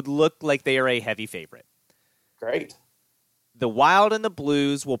 It would look like they are a heavy favorite. Great. The Wild and the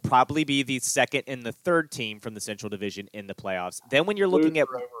Blues will probably be the second and the third team from the Central Division in the playoffs. Then when you're looking at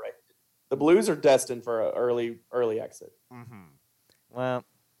the Blues are destined for an early exit. Mm-hmm. Well,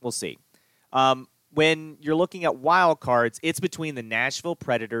 we'll see. When you're looking at wild cards, it's between the Nashville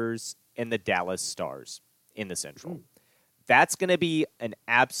Predators and the Dallas Stars in the Central. That's going to be an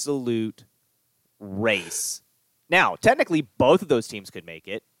absolute race. Now, technically, both of those teams could make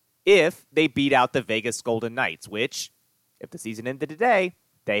it if they beat out the Vegas Golden Knights, which, if the season ended today,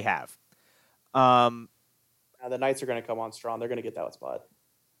 they have. Now the Knights are going to come on strong. They're going to get that spot.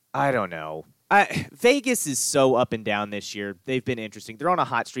 I don't know. Vegas is so up and down this year. They've been interesting. They're on a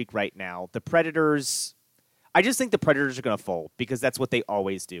hot streak right now. The Predators, I just think the Predators are going to fold because that's what they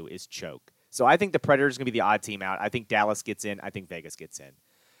always do is choke. So I think the Predators are going to be the odd team out. I think Dallas gets in. I think Vegas gets in.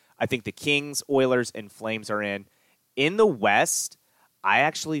 I think the Kings, Oilers, and Flames are in. In the West, I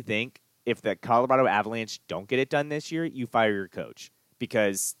actually think if the Colorado Avalanche don't get it done this year, you fire your coach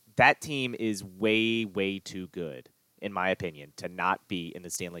because that team is way, way too good, in my opinion, to not be in the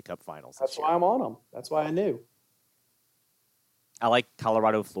Stanley Cup Finals this year. That's why I'm on them. That's why I knew. I like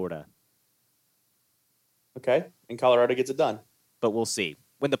Colorado, Florida. Okay. and Colorado gets it done. But we'll see.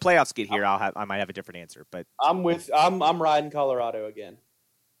 When the playoffs get here, I might have a different answer. But I'm riding Colorado again.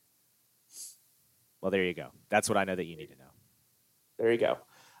 Well, there you go. That's what I know that you need to know. There you go.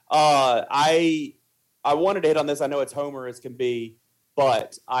 I wanted to hit on this. I know it's homer as can be,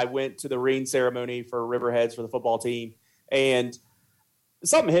 but I went to the ring ceremony for Riverheads for the football team, and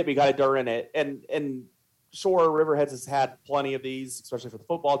something hit me kind of during it. And sure, Riverheads has had plenty of these, especially for the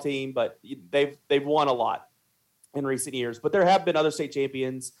football team, but they've won a lot in recent years. But there have been other state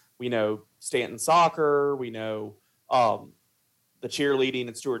champions. We know Stanton Soccer. We know the cheerleading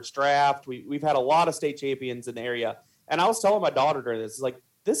and Stewart's Draft. We've had a lot of state champions in the area. And I was telling my daughter during this, like,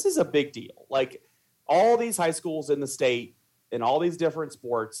 this is a big deal. Like, all these high schools in the state and all these different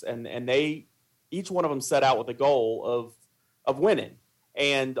sports, and they each one of them set out with a goal of winning.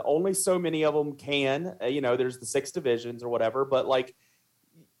 And only so many of them can, there's the 6 divisions or whatever, but like,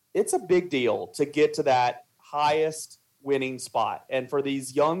 it's a big deal to get to that highest winning spot. And for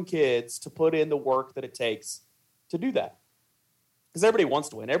these young kids to put in the work that it takes to do that. Because everybody wants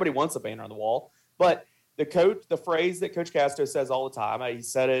to win. Everybody wants a banner on the wall. But the phrase that Coach Castro says all the time, he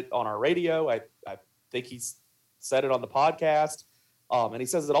said it on our radio. I think he's said it on the podcast. And he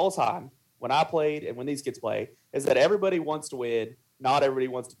says it all the time when I played and when these kids play, is that everybody wants to win. Not everybody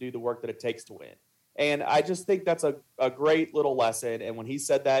wants to do the work that it takes to win. And I just think that's a great little lesson. And when he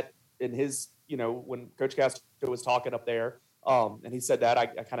said that in his, when Coach Castro was talking up there, and he said that, I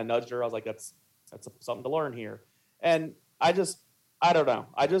kind of nudged her. I was like, that's something to learn here. And I don't know.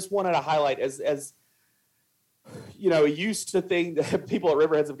 I just wanted to highlight as used to think that people at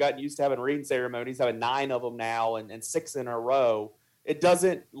Riverheads have gotten used to having ring ceremonies, having 9 of them now and 6 in a row. It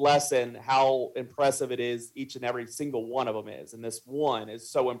doesn't lessen how impressive it is each and every single one of them is. And this one is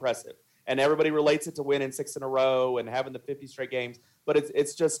so impressive. And everybody relates it to winning 6 in a row and having the 50 straight games. But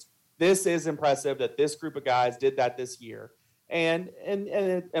it's just, this is impressive that this group of guys did that this year. And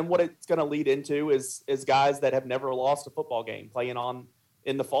what it's going to lead into is guys that have never lost a football game playing on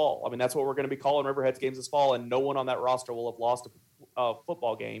in the fall. I mean, that's what we're going to be calling Riverheads games this fall, and no one on that roster will have lost a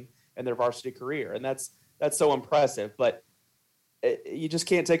football game in their varsity career. And that's so impressive. But you just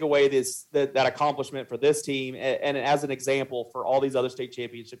can't take away that accomplishment for this team and as an example for all these other state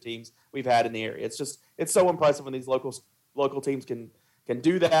championship teams we've had in the area. It's so impressive when these local teams can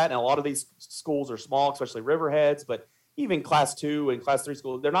do that. And a lot of these schools are small, especially Riverheads, but even Class 2 and Class 3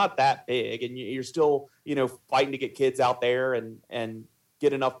 schools, they're not that big, and you're still fighting to get kids out there and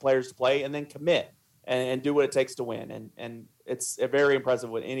get enough players to play and then commit and do what it takes to win. And it's very impressive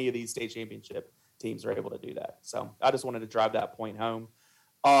when any of these state championship teams are able to do that. So I just wanted to drive that point home.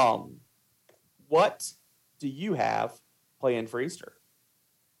 What do you have planned for Easter?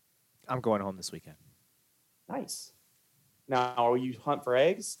 I'm going home this weekend. Nice. Now, will you hunt for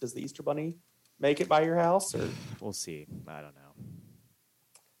eggs? Does the Easter Bunny make it by your house? Or we'll see. I don't know.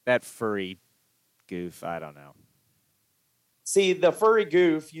 That furry goof, I don't know. See, the furry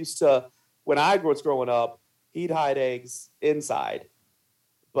goof used to, when I was growing up, he'd hide eggs inside.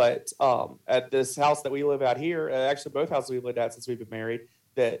 But at this house that we live out here, actually both houses we've lived at since we've been married,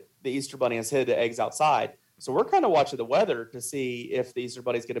 that the Easter Bunny has hid the eggs outside. So we're kind of watching the weather to see if the Easter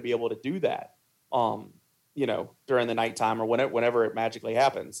Bunny's going to be able to do that, during the nighttime or whenever it magically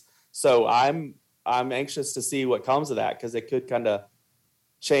happens. So I'm anxious to see what comes of that, because it could kind of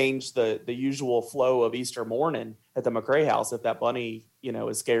change the usual flow of Easter morning at the McCray house if that bunny,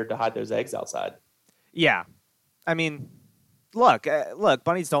 is scared to hide those eggs outside. Yeah. I mean, look,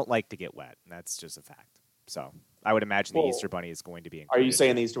 bunnies don't like to get wet. And that's just a fact. So I would imagine the Easter Bunny is going to be included. Are you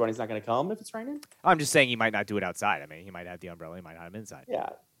saying the Easter Bunny's not going to come if it's raining? I'm just saying he might not do it outside. I mean, he might have the umbrella. He might have him inside. Yeah,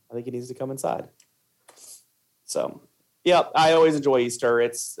 I think he needs to come inside. So, yeah, I always enjoy Easter.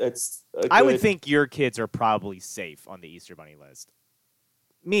 I would think your kids are probably safe on the Easter Bunny list.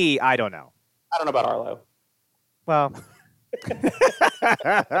 Me, I don't know. I don't know about Arlo. Well,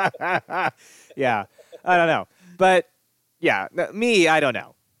 yeah, I don't know. But, yeah, me, I don't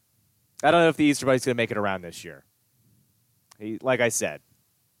know. I don't know if the Easter Bunny's going to make it around this year. Like I said,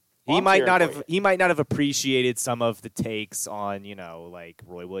 he might not have appreciated some of the takes on, like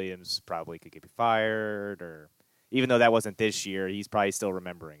Roy Williams probably could get fired, or even though that wasn't this year, he's probably still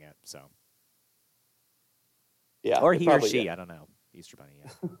remembering it. So, yeah, or he or she, I don't know. Easter Bunny,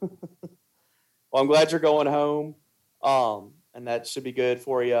 yeah. Well, I'm glad you're going home, and that should be good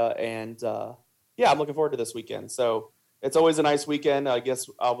for you. And I'm looking forward to this weekend. So it's always a nice weekend. I guess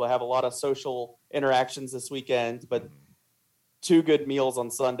I'll have a lot of social interactions this weekend, but 2 good meals on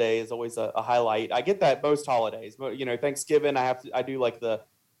Sunday is always a highlight. I get that most holidays. Thanksgiving, I do like the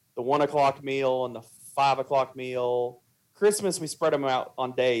 1:00 meal and the 5:00 meal. Christmas, we spread them out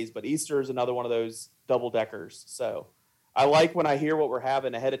on days, but Easter is another one of those double deckers. So I like when I hear what we're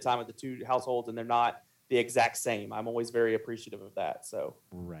having ahead of time at the two households and they're not the exact same. I'm always very appreciative of that. So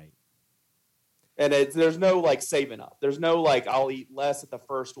Right. And there's no like saving up. There's no like I'll eat less at the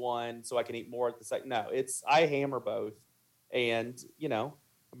first one so I can eat more at the second. No, it's I hammer both, and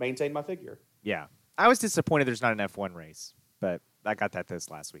maintain my figure. Yeah, I was disappointed there's not an F1 race, but I got that this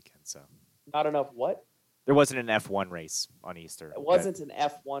last weekend. So Not enough what? there wasn't an F1 race on Easter. It wasn't an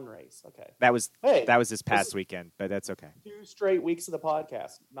F1 race. Okay, That was hey, this past weekend, but that's okay. 2 straight weeks of the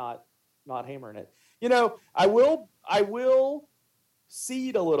podcast, not hammering it. I will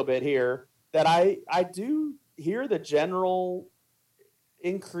cede a little bit here. That I do hear the general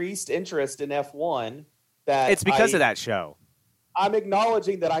increased interest in F1. That It's because of that show. I'm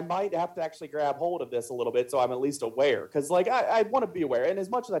acknowledging that I might have to actually grab hold of this a little bit so I'm at least aware. Because, I want to be aware. And as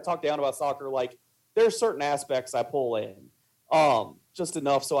much as I talk down about soccer, there's certain aspects I pull in just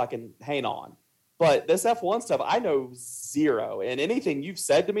enough so I can hang on. But this F1 stuff, I know zero. And anything you've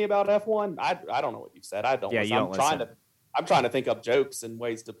said to me about F1, I don't know what you've said. I don't. Yeah, listen. you don't listen. I'm trying to think up jokes and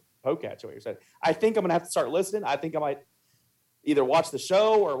ways to poke at you what you're saying. I think I'm going to have to start listening. I think I might either watch the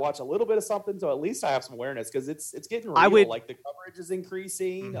show or watch a little bit of something, so at least I have some awareness because it's getting real. The coverage is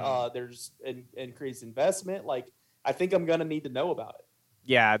increasing. Mm-hmm. There's increased investment. I think I'm going to need to know about it.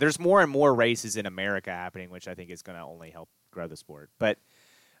 Yeah, there's more and more races in America happening, which I think is going to only help grow the sport. But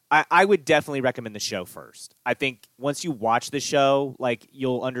I would definitely recommend the show first. I think once you watch the show,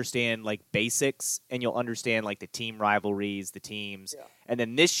 you'll understand basics and you'll understand the team rivalries, the teams. Yeah. And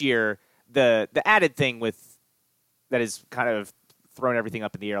then this year, the added thing that has kind of thrown everything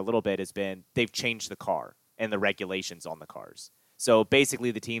up in the air a little bit has been they've changed the car and the regulations on the cars. So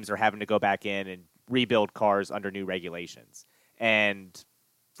basically the teams are having to go back in and rebuild cars under new regulations. And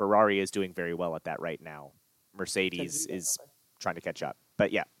Ferrari is doing very well at that right now. Mercedes is trying to catch up.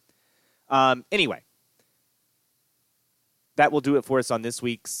 But yeah. Anyway, that will do it for us on this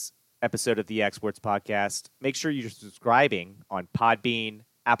week's episode of the Yak Sports Podcast. Make sure you're subscribing on Podbean,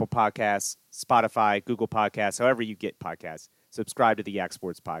 Apple Podcasts, Spotify, Google Podcasts, however you get podcasts. Subscribe to the Yak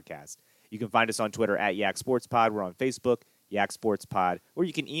Sports Podcast. You can find us on Twitter at Yak Sports Pod. We're on Facebook, Yak Sports Pod, or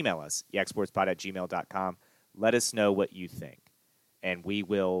you can email us, yaksportspod@gmail.com. Let us know what you think, and we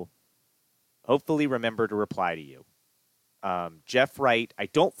will hopefully remember to reply to you. Jeff Wright, I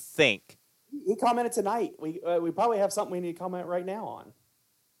don't think... He commented tonight. We probably have something we need to comment right now on.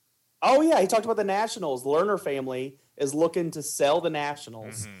 Oh, yeah. He talked about the Nationals. The Lerner family is looking to sell the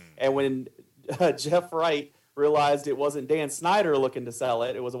Nationals. Mm-hmm. And when Jeff Wright realized it wasn't Dan Snyder looking to sell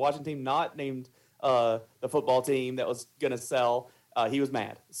it, it was a Washington team not named the football team that was going to sell, he was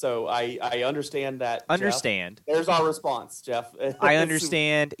mad. So I understand that. Understand. Jeff. There's our response, Jeff. I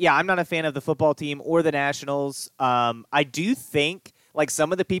understand. Yeah, I'm not a fan of the football team or the Nationals. I do think...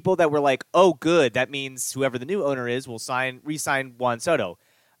 some of the people that were oh, good, that means whoever the new owner is will re-sign Juan Soto.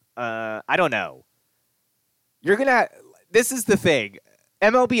 I don't know. This is the thing.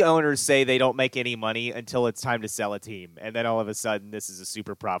 MLB owners say they don't make any money until it's time to sell a team. And then all of a sudden, this is a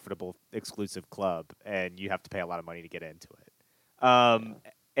super profitable exclusive club, and you have to pay a lot of money to get into it.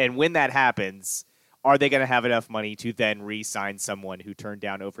 And when that happens, are they going to have enough money to then re-sign someone who turned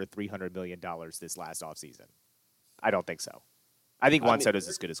down over $300 million this last offseason? I don't think so. I think Juan Soto's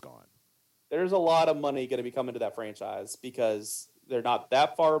as good as gone. There's a lot of money going to be coming to that franchise because they're not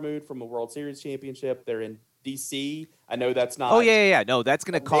that far removed from a World Series championship. They're in D.C. I know that's not. Oh, yeah. No, that's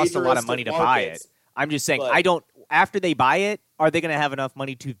going to cost a lot of money to buy it. I'm just saying, after they buy it, are they going to have enough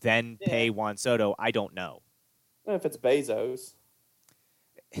money to then pay Juan Soto? I don't know. If it's Bezos.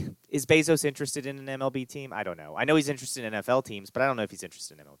 Is Bezos interested in an MLB team? I don't know. I know he's interested in NFL teams, but I don't know if he's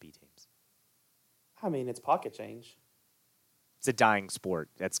interested in MLB teams. I mean, it's pocket change. It's a dying sport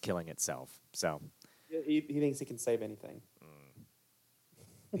that's killing itself. So he thinks he can save anything.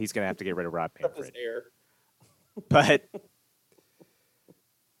 He's going to have to get rid of Rob Manfred. Hair. But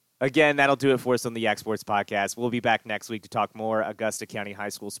again, that'll do it for us on the Yak Sports Podcast. We'll be back next week to talk more Augusta County high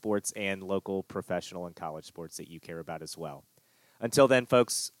school sports and local professional and college sports that you care about as well. Until then,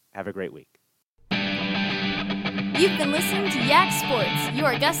 folks, have a great week. You've been listening to Yak Sports,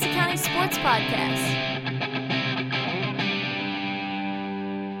 your Augusta County sports podcast.